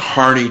with the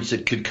carnage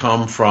that could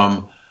come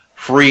from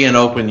free and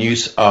open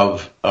use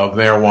of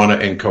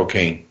marijuana and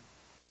cocaine.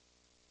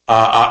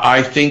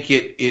 I think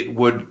it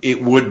would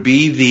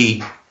be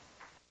the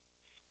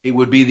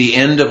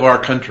end of our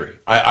country.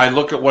 I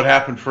look at what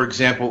happened, for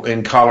example,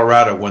 in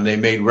Colorado when they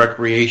made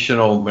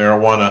recreational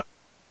marijuana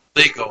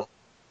legal,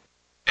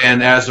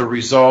 and as a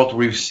result,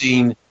 we've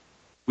seen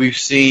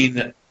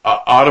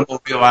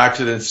automobile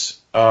accidents.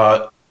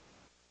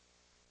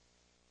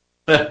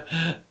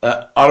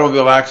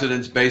 Automobile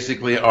accidents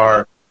basically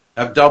have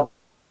doubled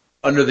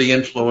under the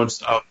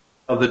influence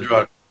of the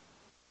drug.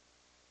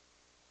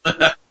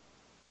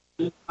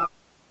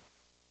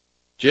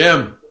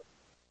 Jim.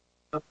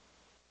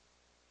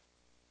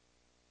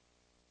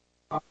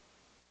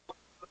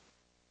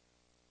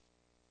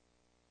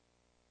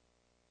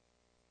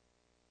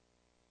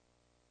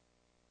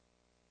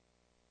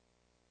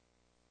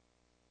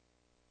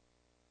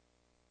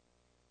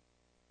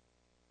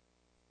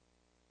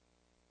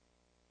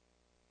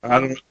 I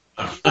don't know.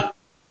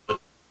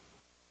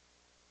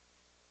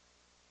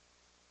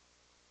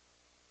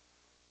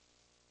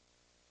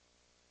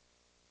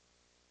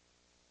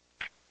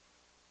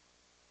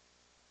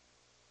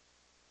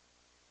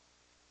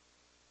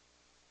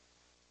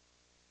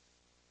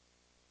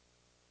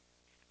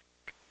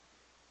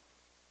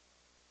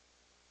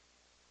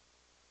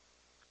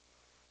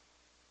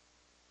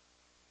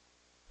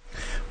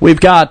 We've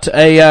got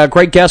a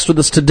great guest with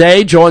us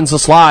today, joins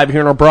us live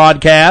here in our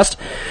broadcast.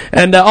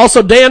 And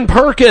also Dan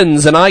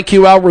Perkins and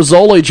IQ Al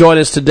Rizzoli join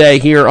us today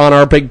here on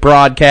our big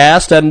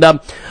broadcast. And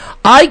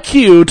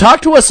IQ, talk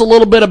to us a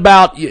little bit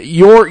about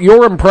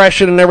your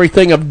impression and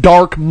everything of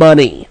dark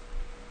money.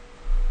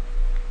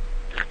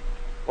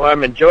 Well,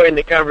 I'm enjoying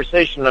the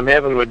conversation I'm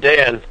having with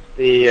Dan.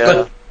 These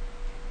are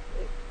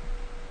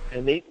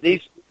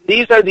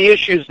the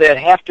issues that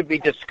have to be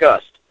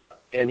discussed,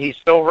 and he's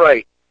so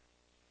right.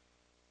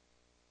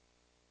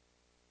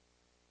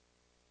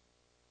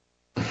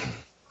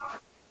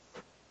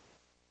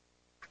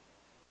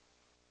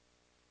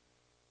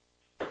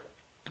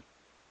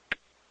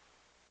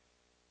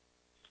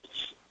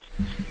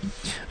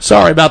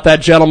 Sorry about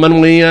that,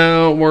 gentlemen.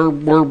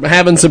 We're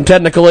having some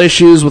technical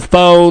issues with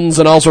phones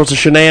and all sorts of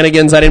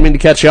shenanigans. I didn't mean to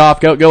cut you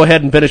off. Go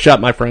ahead and finish up,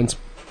 my friends.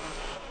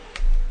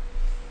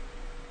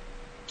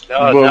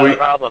 No, not a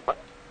problem.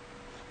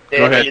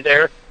 Dan, are you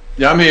there?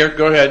 Yeah, I'm here.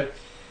 Go ahead.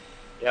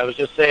 Yeah, I was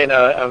just saying,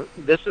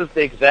 this is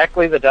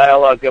exactly the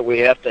dialogue that we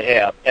have to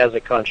have as a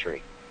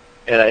country,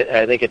 and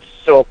I think it's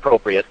so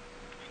appropriate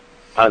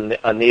on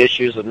the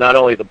issues of not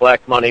only the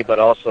black money but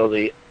also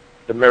the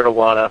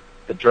marijuana,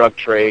 the drug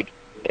trade.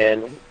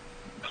 And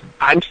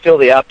I'm still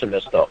the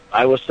optimist, though.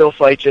 I will still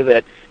fight you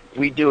that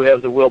we do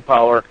have the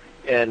willpower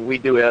and we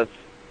do have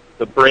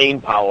the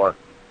brain power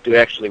to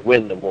actually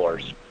win the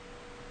wars.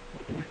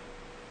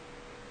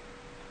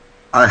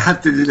 I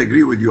have to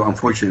disagree with you,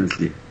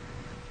 unfortunately.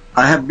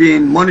 I have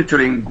been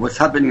monitoring what's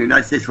happening in the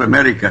United States of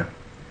America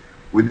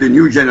with the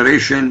new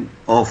generation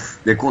of,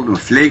 they call them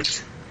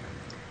flakes.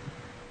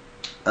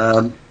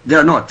 They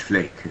are not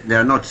flake. They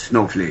are not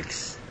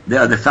snowflakes. They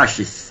are the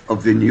fascists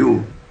of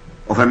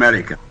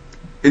America.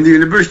 In the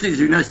universities of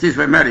the United States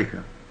of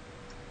America,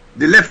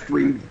 the left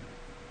wing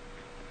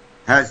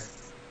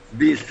has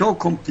been so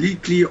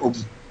completely,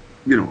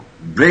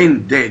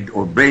 brain dead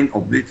or brain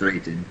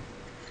obliterated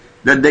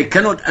that they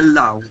cannot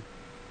allow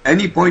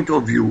any point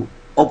of view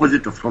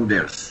opposite from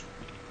theirs.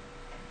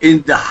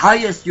 in the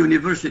highest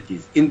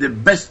universities, in the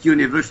best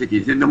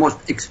universities, in the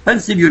most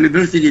expensive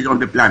universities on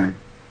the planet,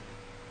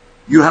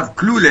 you have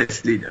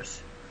clueless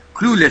leaders,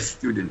 clueless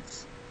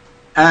students.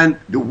 And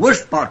the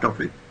worst part of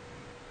it,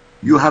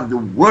 you have the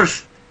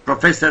worst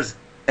professors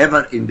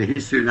ever in the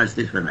history of the United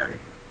States of America.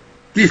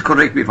 Please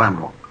correct me if I'm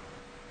wrong.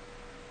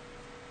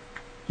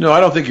 No, I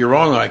don't think you're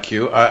wrong,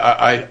 IQ.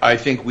 I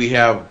think we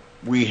have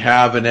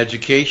an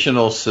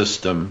educational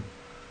system,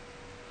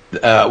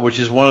 which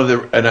is one of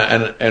the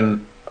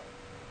and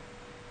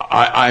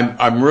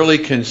I'm really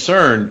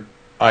concerned,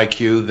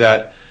 IQ,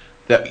 that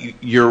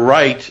you're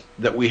right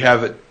that we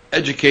have an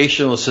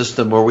educational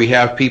system where we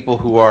have people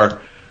who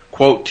are,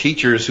 quote,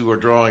 teachers who are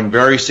drawing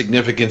very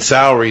significant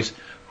salaries,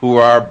 who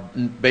are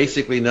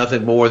basically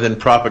nothing more than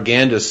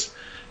propagandists,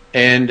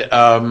 and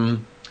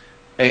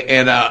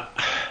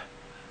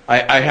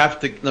I have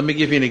to, let me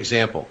give you an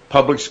example.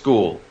 Public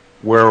school,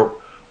 where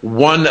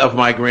one of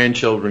my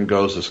grandchildren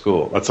goes to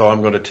school. That's all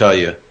I'm going to tell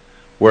you.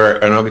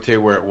 And I'm going to tell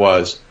you where it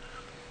was.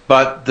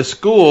 But the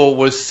school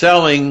was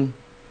selling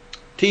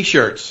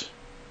T-shirts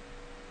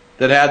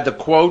that had the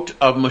quote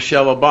of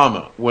Michelle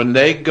Obama, "When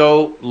they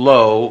go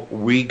low,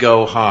 we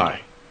go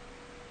high."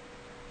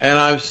 And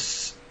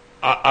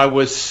I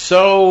was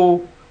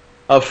so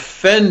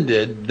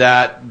offended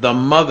that the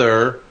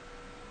mother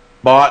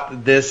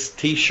bought this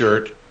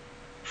T-shirt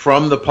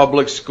from the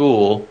public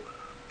school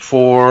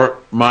for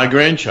my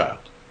grandchild.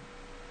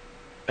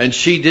 And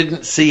she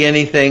didn't see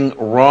anything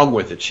wrong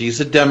with it. She's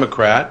a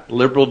Democrat,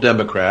 liberal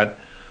Democrat,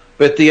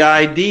 but the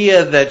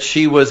idea that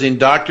she was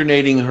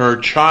indoctrinating her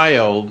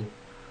child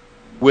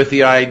with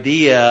the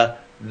idea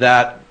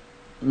that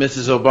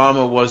Mrs.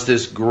 Obama was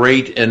this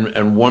great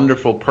and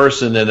wonderful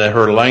person and that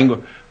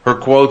her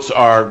quotes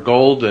are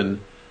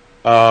golden,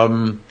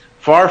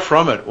 far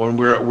from it. When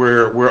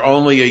we're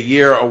only a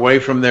year away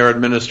from their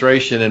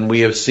administration, and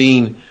we have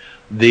seen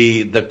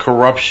the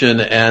corruption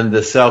and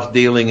the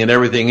self-dealing and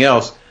everything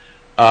else.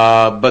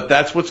 But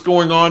that's what's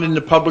going on in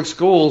the public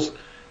schools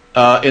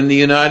in the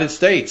United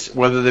States,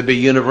 whether they be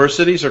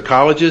universities or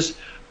colleges,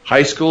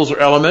 high schools or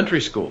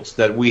elementary schools.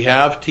 That we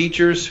have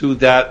teachers who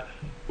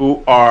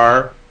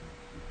are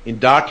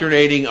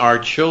indoctrinating our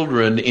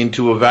children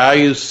into a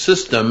value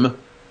system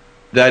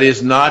that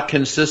is not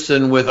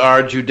consistent with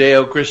our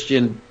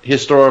Judeo-Christian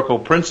historical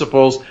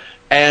principles,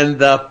 and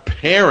the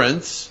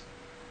parents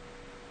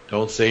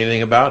don't say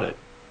anything about it.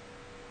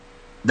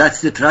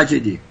 That's the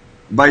tragedy.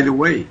 By the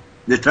way,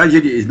 the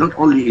tragedy is not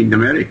only in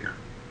America.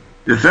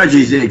 The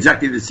tragedy is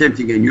exactly the same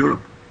thing in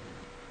Europe.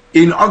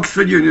 In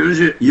Oxford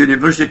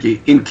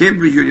University, in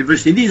Cambridge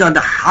University, these are the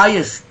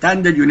highest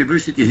standard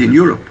universities in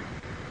Europe.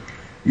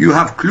 You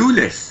have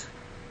clueless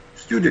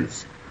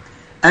students.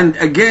 And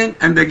again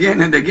and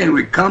again and again,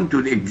 we come to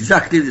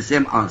exactly the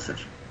same answer.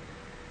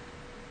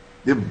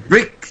 The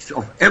bricks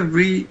of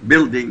every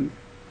building,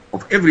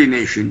 of every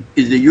nation,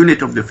 is the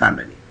unit of the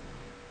family.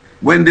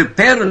 When the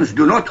parents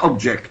do not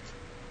object,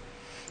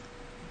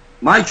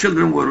 my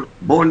children were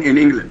born in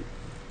England.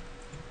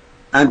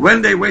 And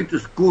when they went to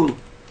school,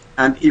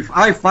 and if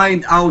I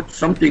find out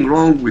something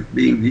wrong with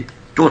being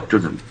taught to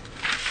them,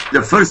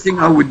 the first thing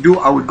I would do,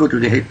 I would go to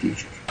the head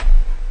teacher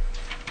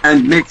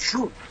and make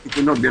sure it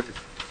will not be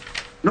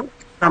no,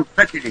 I'm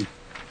threatening.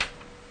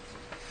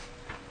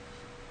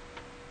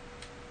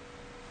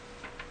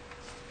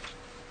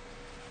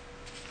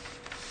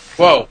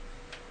 Whoa.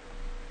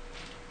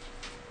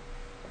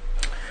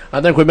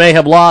 I think we may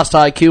have lost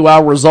IQ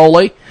Al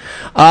Rizzoli.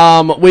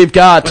 We've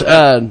got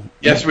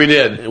yes, we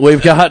did.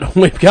 We've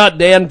got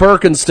Dan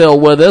Perkins still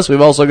with us. We've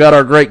also got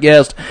our great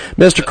guest,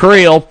 Mr.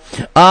 Creel.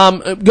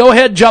 Go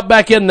ahead, jump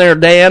back in there,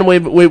 Dan.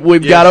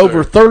 We've got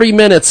over 30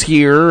 minutes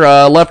here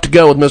left to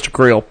go with Mr.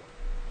 Creel.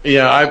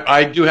 Yeah,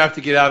 I do have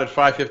to get out at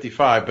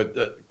 5:55, but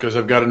because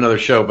I've got another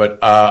show.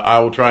 But I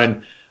will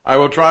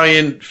try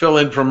and fill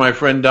in for my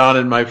friend Don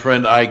and my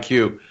friend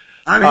IQ.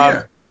 I'm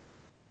here.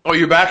 Oh,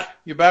 you're back?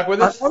 You're back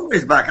with us? I'm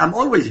always back. I'm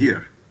always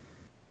here.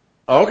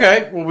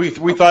 Okay. Well, we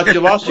thought you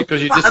lost you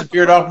because you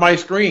disappeared off my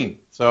screen.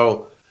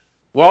 So,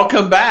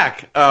 welcome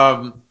back.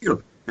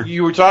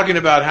 You were talking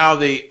about how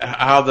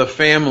the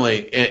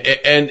family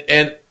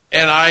and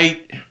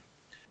I,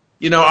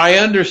 I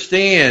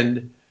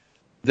understand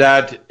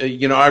that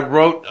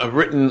I've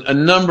written a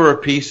number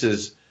of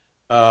pieces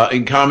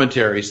in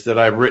commentaries that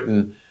I've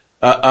written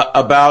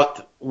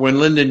about when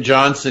Lyndon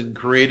Johnson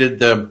created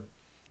the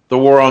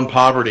War on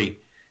Poverty.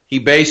 He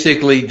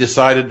basically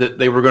decided that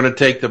they were going to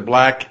take the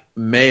black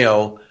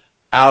male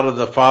out of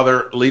the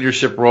father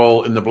leadership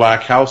role in the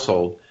black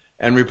household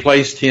and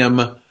replaced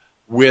him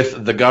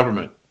with the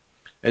government.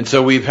 And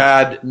so we've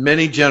had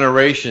many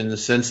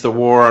generations since the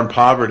War on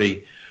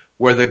Poverty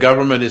where the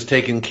government is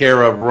taking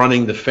care of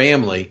running the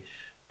family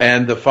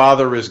and the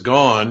father is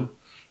gone,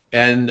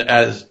 and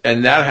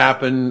that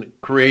happened,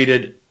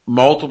 created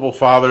multiple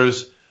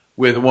fathers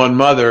with one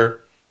mother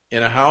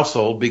in a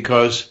household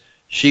because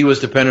she was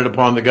dependent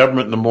upon the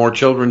government, and the more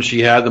children she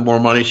had, the more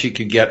money she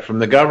could get from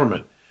the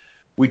government.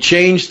 We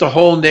changed the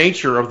whole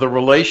nature of the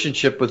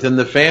relationship within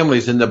the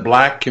families in the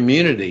black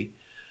community,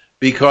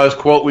 because,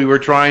 quote, we were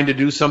trying to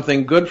do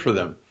something good for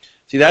them.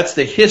 See, that's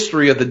the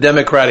history of the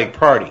Democratic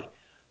Party.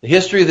 The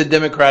history of the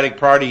Democratic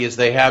Party is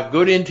they have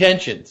good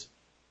intentions,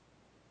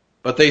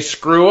 but they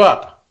screw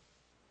up.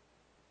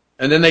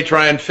 And then they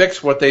try and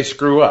fix what they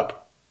screw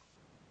up.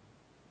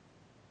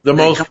 The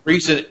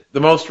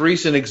most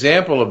recent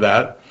example of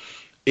that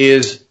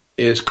is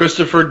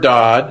Christopher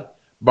Dodd,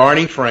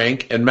 Barney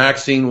Frank, and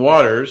Maxine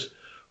Waters,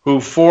 who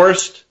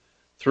forced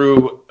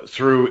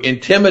through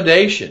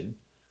intimidation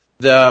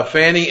the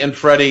Fannie and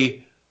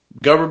Freddie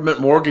government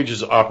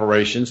mortgages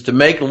operations to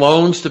make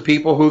loans to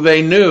people who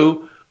they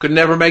knew could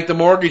never make the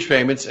mortgage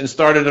payments, and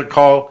started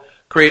to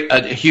create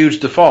a huge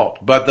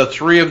default. But the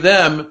three of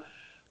them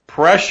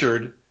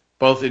pressured,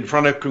 both in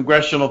front of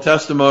congressional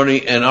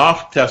testimony and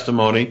off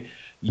testimony,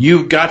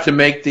 you've got to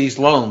make these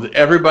loans.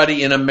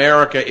 Everybody in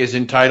America is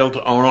entitled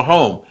to own a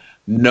home.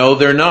 No,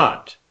 they're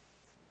not.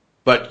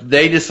 But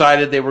they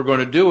decided they were going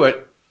to do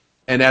it,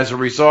 and as a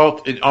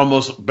result, it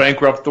almost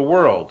bankrupted the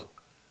world.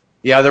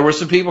 Yeah, there were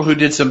some people who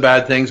did some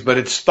bad things, but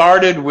it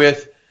started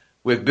with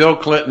Bill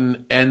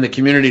Clinton and the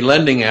Community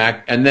Lending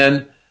Act, and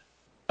then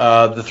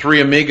the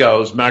three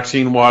amigos,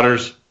 Maxine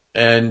Waters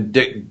and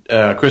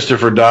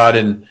Christopher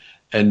Dodd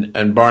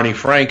and Barney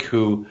Frank,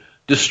 who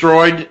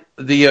destroyed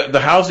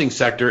the housing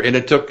sector, and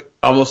it took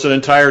almost an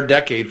entire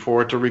decade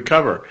for it to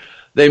recover.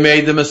 They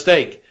made the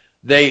mistake.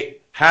 They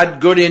had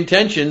good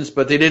intentions,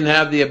 but they didn't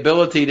have the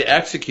ability to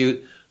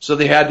execute, so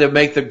they had to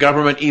make the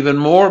government even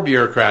more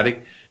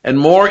bureaucratic and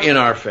more in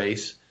our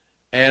face.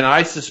 And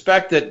I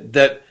suspect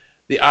that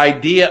the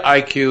idea,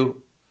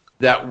 IQ,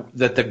 that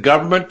the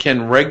government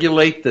can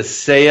regulate the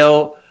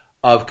sale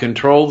of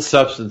controlled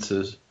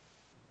substances,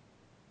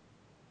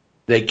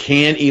 they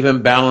can't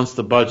even balance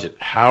the budget.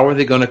 How are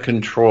they going to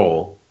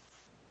control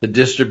the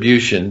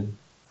distribution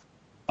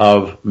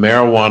of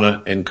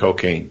marijuana and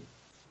cocaine?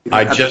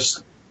 I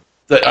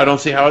don't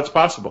see how it's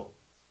possible.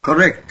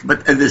 Correct.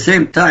 But at the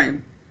same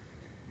time,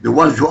 the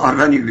ones who are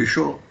running the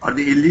show are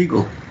the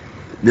illegal,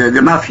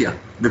 the mafia,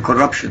 the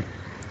corruption.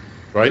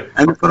 Right.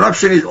 And the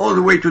corruption is all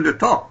the way to the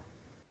top.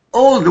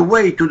 All the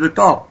way to the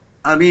top.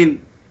 I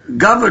mean,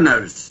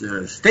 governors,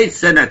 state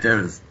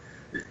senators,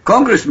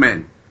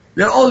 congressmen,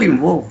 they're all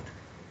involved.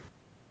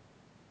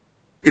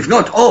 If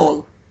not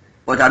all,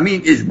 what I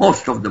mean is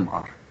most of them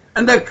are.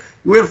 And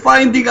we're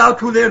finding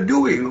out what they're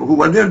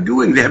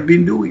doing, they have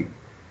been doing.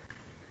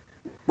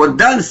 What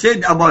Dan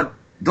said about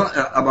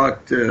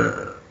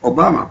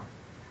Obama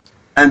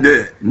and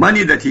the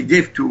money that he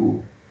gave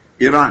to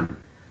Iran,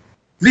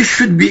 this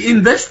should be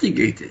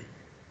investigated.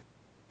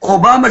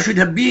 Obama should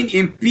have been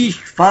impeached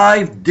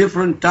 5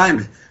 different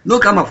times.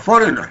 Look, I'm a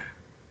foreigner.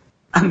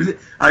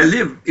 I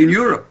live in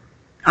Europe.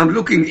 I'm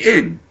looking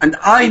in, and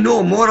I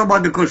know more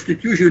about the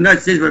Constitution of the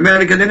United States of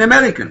America than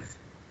Americans.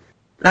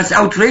 That's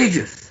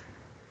outrageous.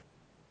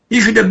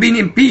 He should have been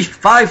impeached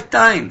 5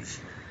 times.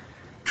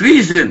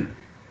 Treason,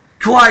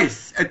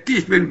 twice, at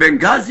least in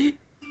Benghazi,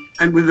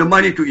 and with the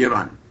money to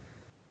Iran.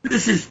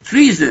 This is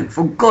treason,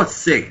 for God's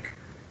sake.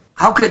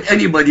 How can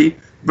anybody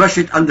brush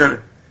it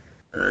under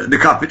the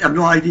carpet? I have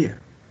no idea.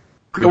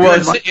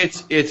 Well,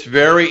 it's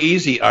very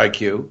easy,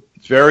 IQ.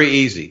 It's very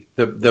easy.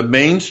 The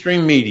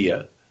mainstream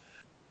media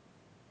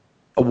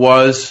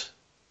was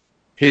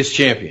his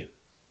champion.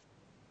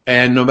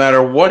 And no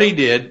matter what he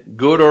did,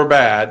 good or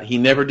bad, he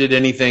never did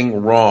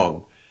anything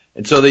wrong.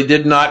 And so they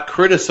did not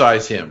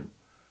criticize him.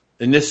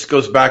 And this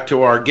goes back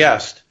to our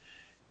guest.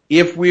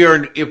 If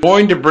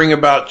going to bring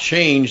about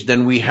change,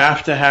 then we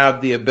have to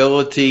have the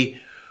ability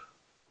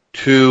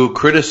to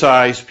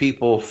criticize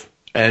people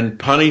and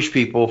punish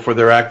people for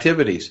their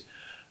activities.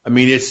 I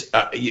mean,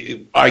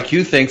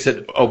 IQ thinks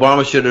that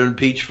Obama should have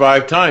impeached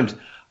 5 times.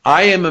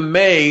 I am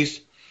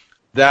amazed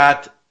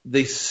that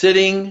the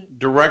sitting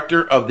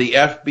director of the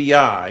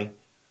FBI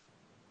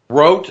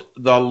wrote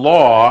the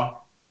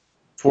law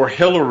for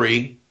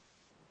Hillary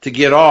to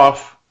get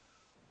off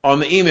on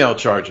the email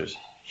charges.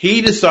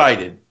 He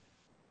decided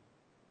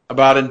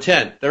about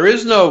intent. There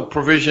is no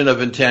provision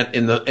of intent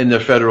in the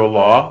federal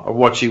law of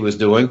what she was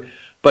doing,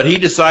 but he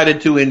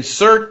decided to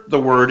insert the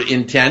word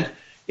intent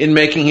in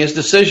making his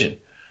decision.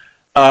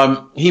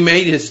 He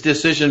made his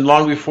decision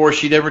long before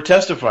she'd ever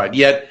testified,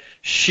 yet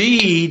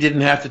she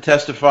didn't have to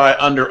testify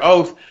under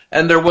oath,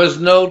 and there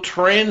was no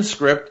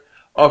transcript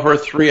of her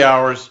 3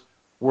 hours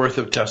worth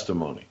of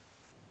testimony.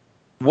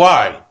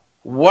 Why?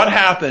 What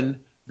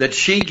happened that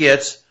she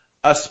gets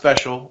a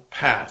special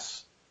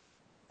pass?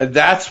 And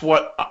that's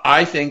what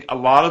I think a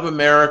lot of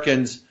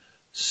Americans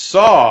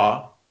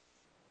saw,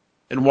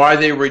 and why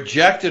they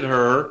rejected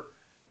her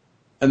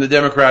and the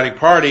Democratic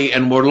Party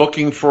and were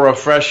looking for a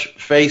fresh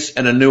face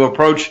and a new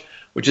approach,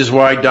 which is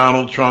why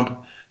Donald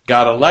Trump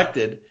got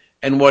elected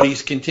and what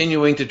he's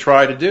continuing to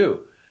try to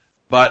do.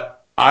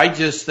 But I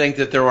just think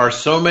that there are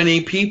so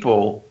many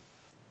people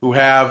who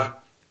have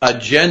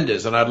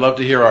agendas, and I'd love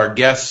to hear our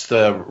guests'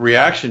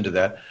 reaction to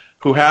that,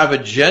 who have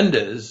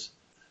agendas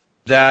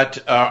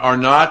that are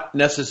not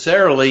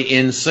necessarily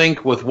in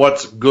sync with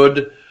what's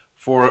good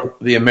for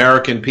the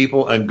American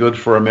people and good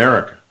for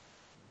America.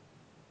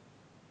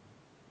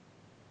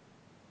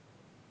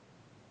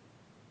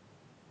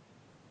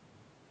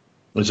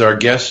 Is our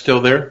guest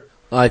still there?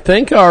 I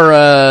think our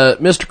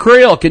Mr.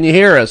 Creel, can you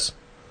hear us?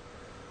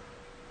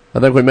 I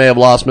think we may have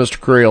lost Mr.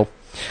 Creel.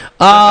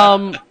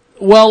 Well,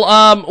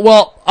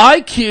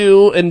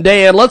 IQ and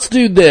Dan, let's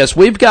do this.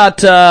 We've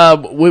got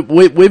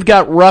we've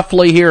got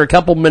roughly here a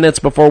couple minutes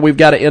before we've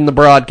got to end the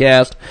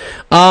broadcast.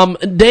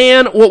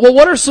 Dan,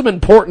 what are some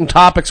important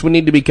topics we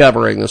need to be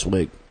covering this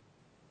week?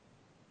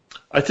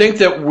 I think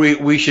that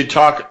we should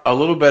talk a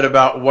little bit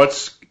about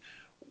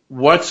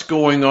what's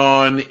going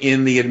on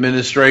in the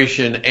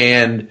administration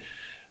and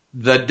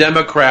the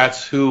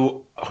Democrats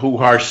who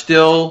are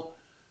still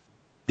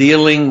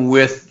dealing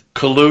with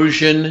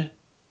collusion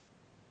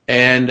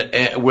and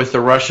with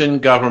the Russian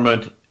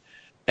government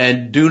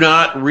and do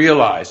not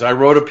realize, I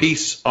wrote a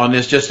piece on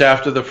this just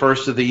after the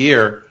first of the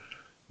year,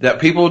 that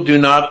people do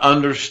not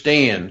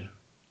understand,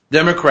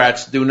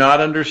 Democrats do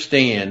not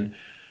understand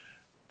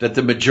that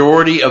the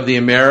majority of the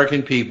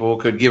American people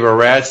could give a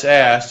rat's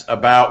ass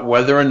about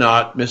whether or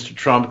not Mr.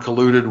 Trump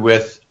colluded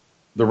with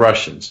the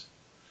Russians.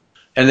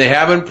 And they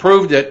haven't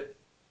proved it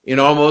in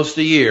almost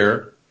a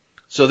year,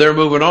 so they're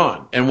moving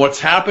on. And what's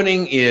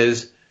happening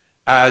is,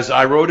 as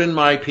I wrote in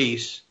my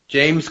piece,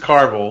 James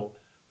Carville,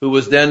 who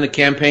was then the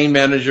campaign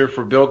manager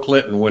for Bill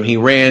Clinton when he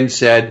ran,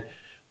 said,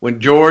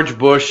 when George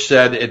Bush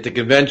said at the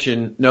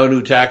convention, no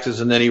new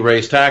taxes, and then he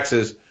raised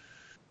taxes,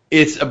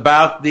 it's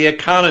about the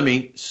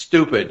economy,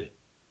 stupid.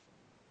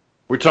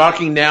 We're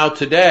talking now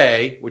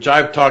today, which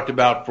I've talked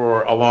about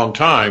for a long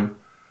time,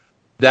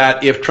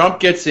 that if Trump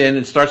gets in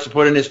and starts to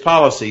put in his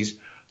policies,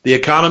 the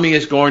economy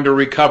is going to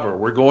recover.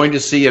 We're going to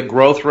see a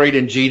growth rate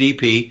in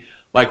GDP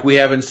like we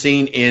haven't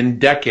seen in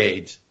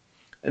decades.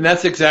 And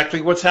that's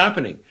exactly what's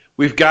happening.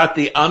 We've got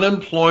the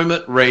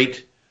unemployment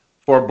rate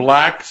for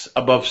blacks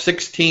above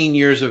 16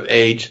 years of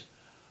age,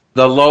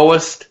 the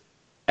lowest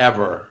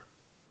ever.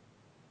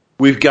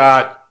 We've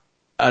got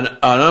an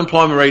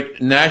unemployment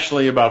rate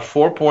nationally about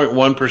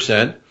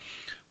 4.1%.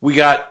 We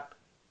got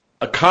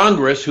a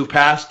Congress who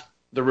passed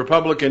the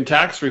Republican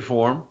tax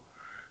reform.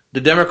 The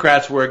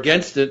Democrats were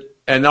against it,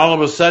 and all of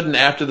a sudden,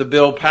 after the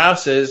bill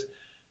passes,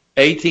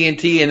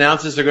 AT&T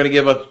announces they're going to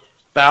give a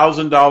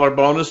 $1,000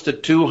 bonus to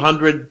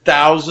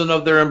 200,000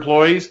 of their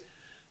employees.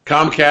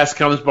 Comcast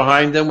comes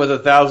behind them with a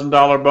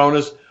 $1,000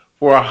 bonus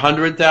for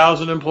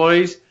 100,000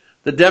 employees.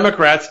 The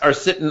Democrats are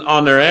sitting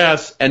on their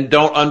ass and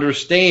don't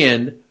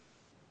understand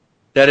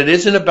that it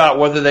isn't about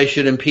whether they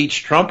should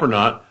impeach Trump or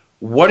not.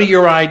 What are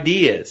your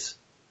ideas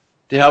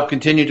to help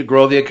continue to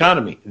grow the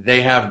economy?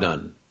 They have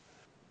none.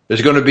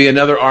 There's going to be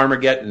another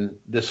Armageddon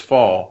this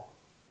fall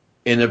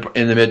in the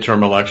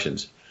midterm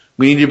elections.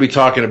 We need to be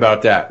talking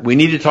about that. We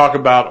need to talk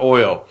about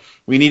oil.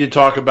 We need to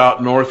talk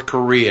about North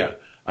Korea.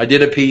 I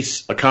did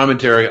a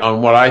commentary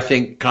on what I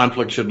think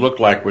conflict should look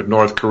like with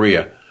North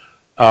Korea.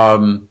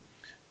 I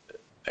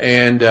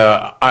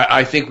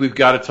think we've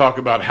got to talk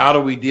about how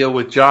do we deal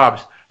with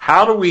jobs.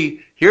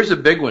 Here's a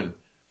big one.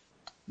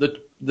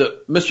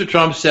 Mr.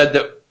 Trump said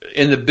that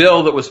in the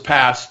bill that was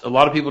passed, a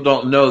lot of people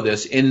don't know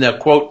this, in the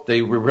quote,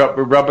 the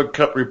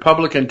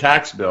Republican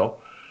tax bill,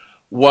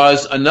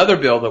 was another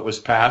bill that was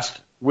passed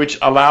which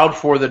allowed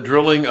for the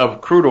drilling of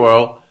crude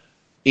oil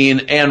in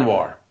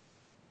Anwar,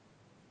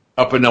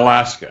 up in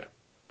Alaska.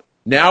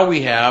 Now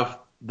we have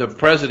the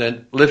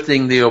president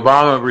lifting the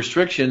Obama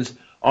restrictions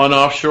on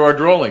offshore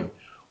drilling.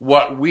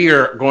 What we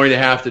are going to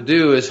have to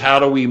do is how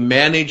do we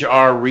manage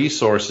our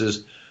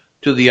resources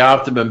to the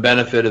optimum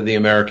benefit of the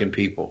American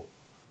people?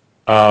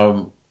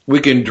 We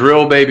can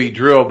drill, baby,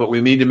 drill, but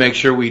we need to make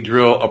sure we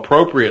drill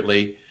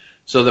appropriately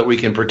so that we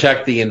can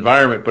protect the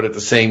environment, but at the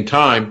same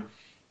time,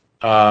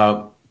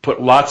 put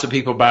lots of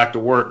people back to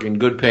work in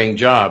good-paying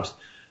jobs.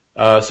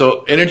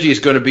 So energy is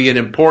going to be an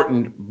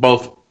important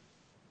both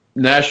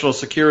national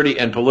security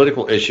and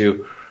political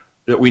issue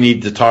that we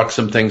need to talk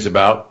some things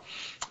about.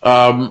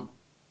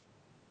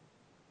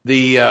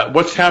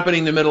 What's happening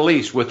in the Middle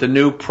East with the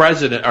new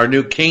president, our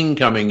new king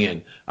coming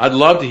in? I'd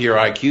love to hear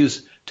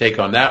IQ's take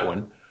on that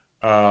one.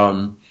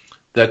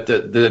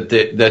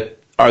 That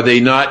are they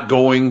not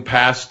going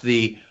past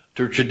the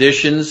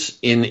traditions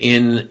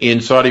in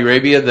Saudi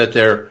Arabia that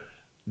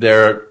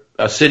their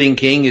a sitting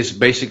king is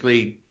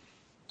basically,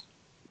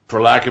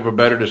 for lack of a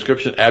better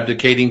description,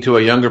 abdicating to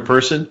a younger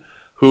person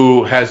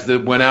who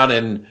went out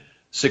and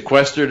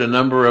sequestered a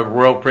number of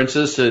royal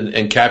princes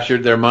and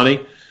captured their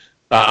money?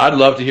 I'd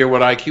love to hear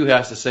what IQ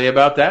has to say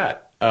about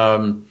that.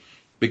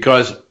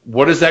 Because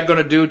what is that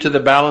going to do to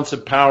the balance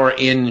of power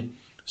in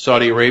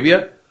Saudi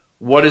Arabia?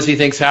 What does he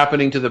think's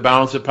happening to the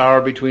balance of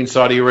power between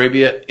Saudi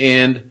Arabia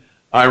and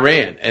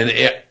Iran? And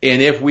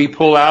if we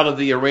pull out of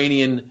the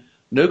Iranian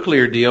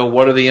nuclear deal,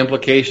 what are the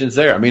implications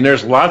there? I mean,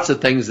 there's lots of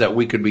things that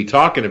we could be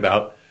talking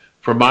about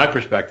from my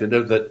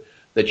perspective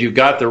that you've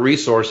got the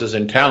resources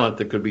and talent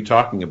that could be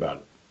talking about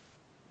it.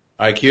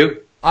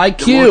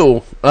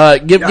 IQ,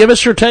 give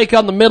us your take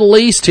on the Middle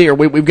East here.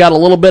 We've got a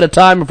little bit of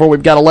time before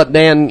we've got to let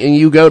Dan and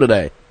you go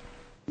today.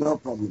 No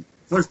problem.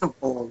 First of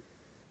all,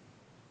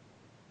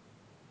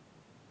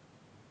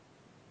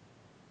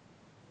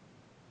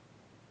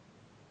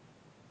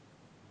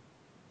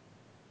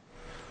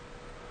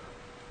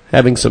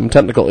 having some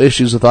technical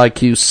issues with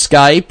IQ's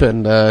Skype,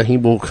 and he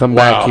will come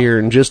back here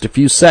in just a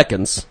few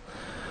seconds.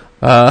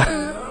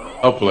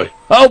 Hopefully.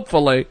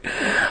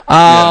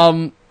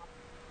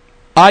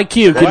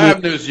 IQ, I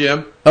have news,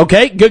 Jim.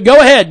 Okay, go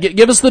ahead.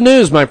 Give us the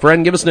news, my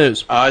friend. Give us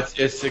news.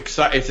 It's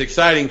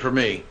exciting for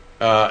me,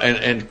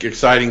 and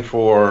exciting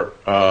for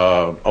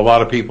a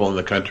lot of people in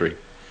the country.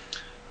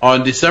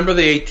 On December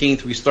the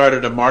 18th, we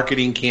started a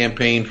marketing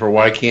campaign for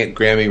Why Can't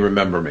Grammy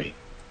Remember Me?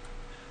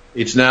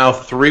 It's now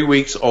 3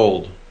 weeks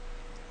old.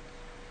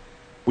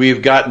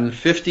 We've gotten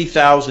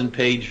 50,000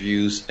 page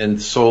views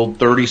and sold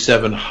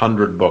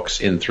 3,700 books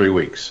in 3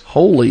 weeks.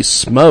 Holy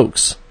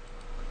smokes.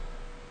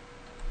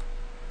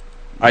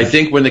 I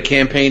think when the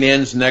campaign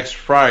ends next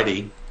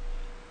Friday,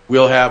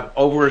 we'll have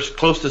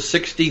close to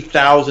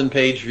 60,000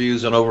 page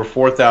views and over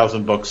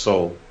 4,000 books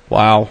sold.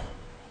 Wow.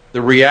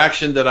 The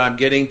reaction that I'm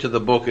getting to the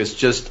book is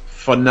just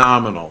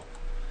phenomenal.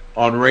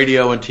 On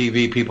radio and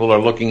TV, people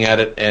are looking at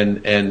it,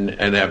 and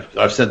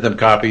I've sent them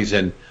copies,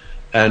 and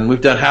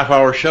we've done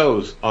half-hour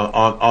shows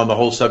on the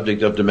whole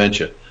subject of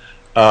dementia.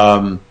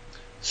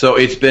 So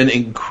it's been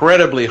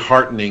incredibly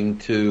heartening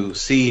to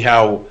see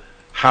how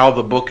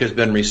the book has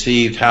been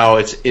received, how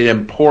it's an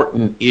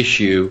important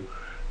issue,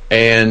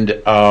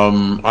 and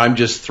I'm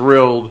just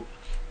thrilled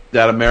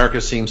that America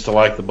seems to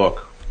like the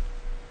book.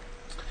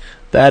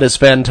 That is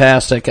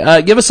fantastic.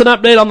 Give us an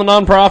update on the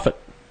nonprofit.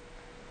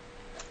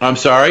 I'm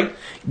sorry?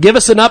 Give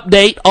us an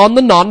update on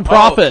the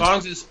nonprofit.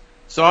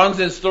 Songs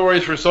and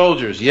Stories for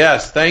Soldiers.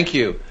 Yes, thank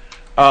you.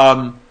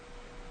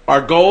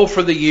 Our goal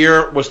for the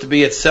year was to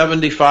be at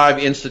 75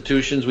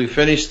 institutions. We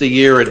finished the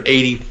year at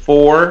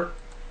 84,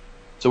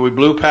 so we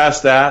blew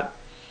past that.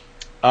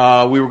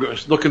 We were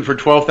looking for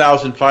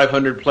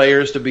 12,500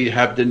 players to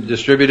have been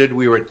distributed.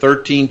 We were at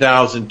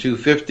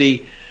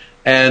 13,250,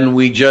 and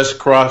we just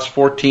crossed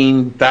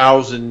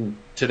 14,000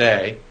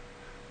 today.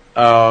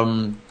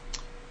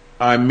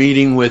 I'm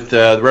meeting with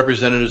the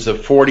representatives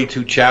of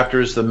 42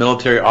 chapters, the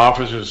Military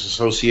Officers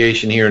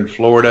Association here in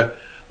Florida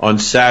on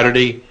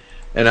Saturday,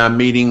 and I'm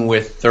meeting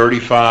with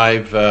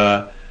 35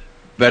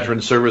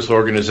 veteran service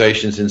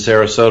organizations in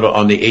Sarasota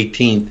on the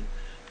 18th.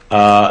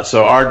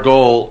 So our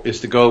goal is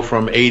to go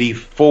from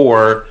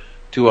 84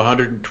 to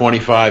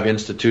 125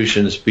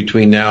 institutions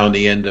between now and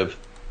the end of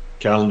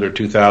calendar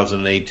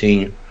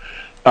 2018.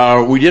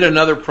 We did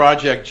another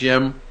project,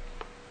 Jim,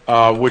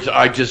 which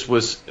I just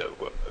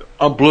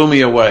blew me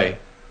away.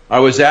 I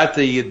was at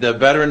the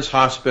veterans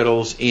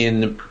hospitals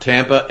in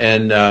Tampa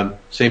and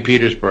St.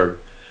 Petersburg,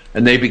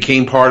 and they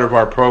became part of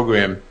our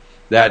program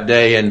that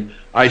day. And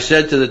I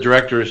said to the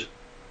directors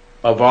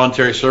of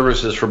voluntary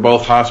services for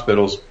both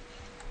hospitals,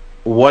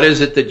 what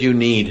is it that you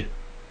need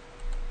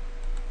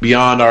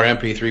beyond our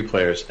MP3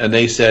 players? And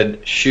they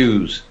said,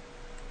 shoes.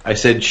 I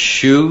said,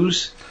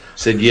 shoes?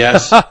 Said,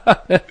 yes.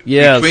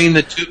 Yes.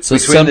 It's a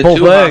simple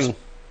thing.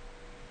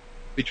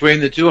 Between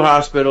the two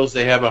hospitals,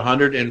 they have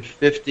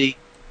 150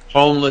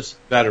 homeless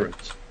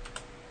veterans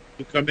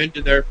who come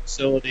into their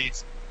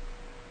facilities.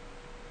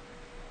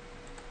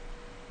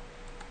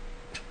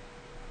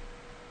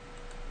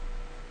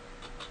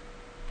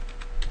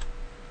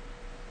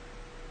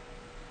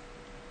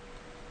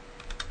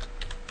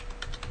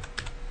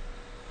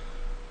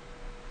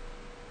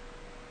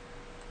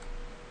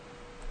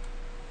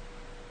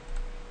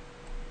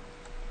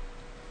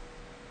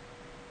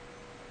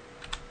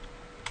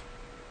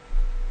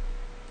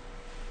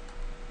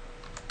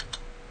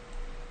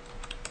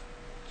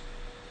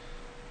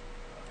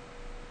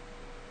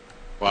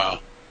 Wow.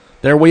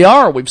 There we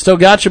are. We've still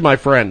got you, my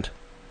friend.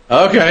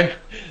 Okay.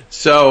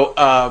 So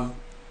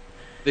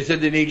they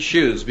said they need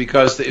shoes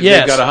because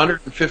they've got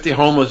 150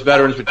 homeless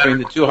veterans between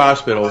the two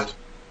hospitals,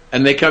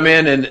 and they come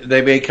in and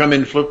they may come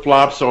in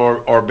flip-flops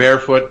or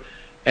barefoot,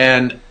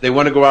 and they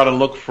want to go out and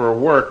look for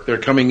work. They're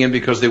coming in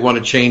because they want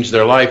to change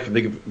their life,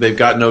 and they've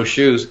got no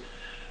shoes.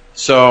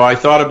 So I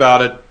thought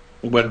about it,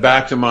 went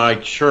back to my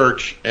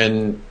church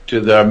and to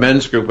the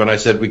men's group, and I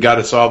said, we got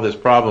to solve this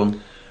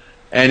problem.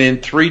 And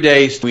in 3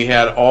 days, we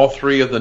had all three of the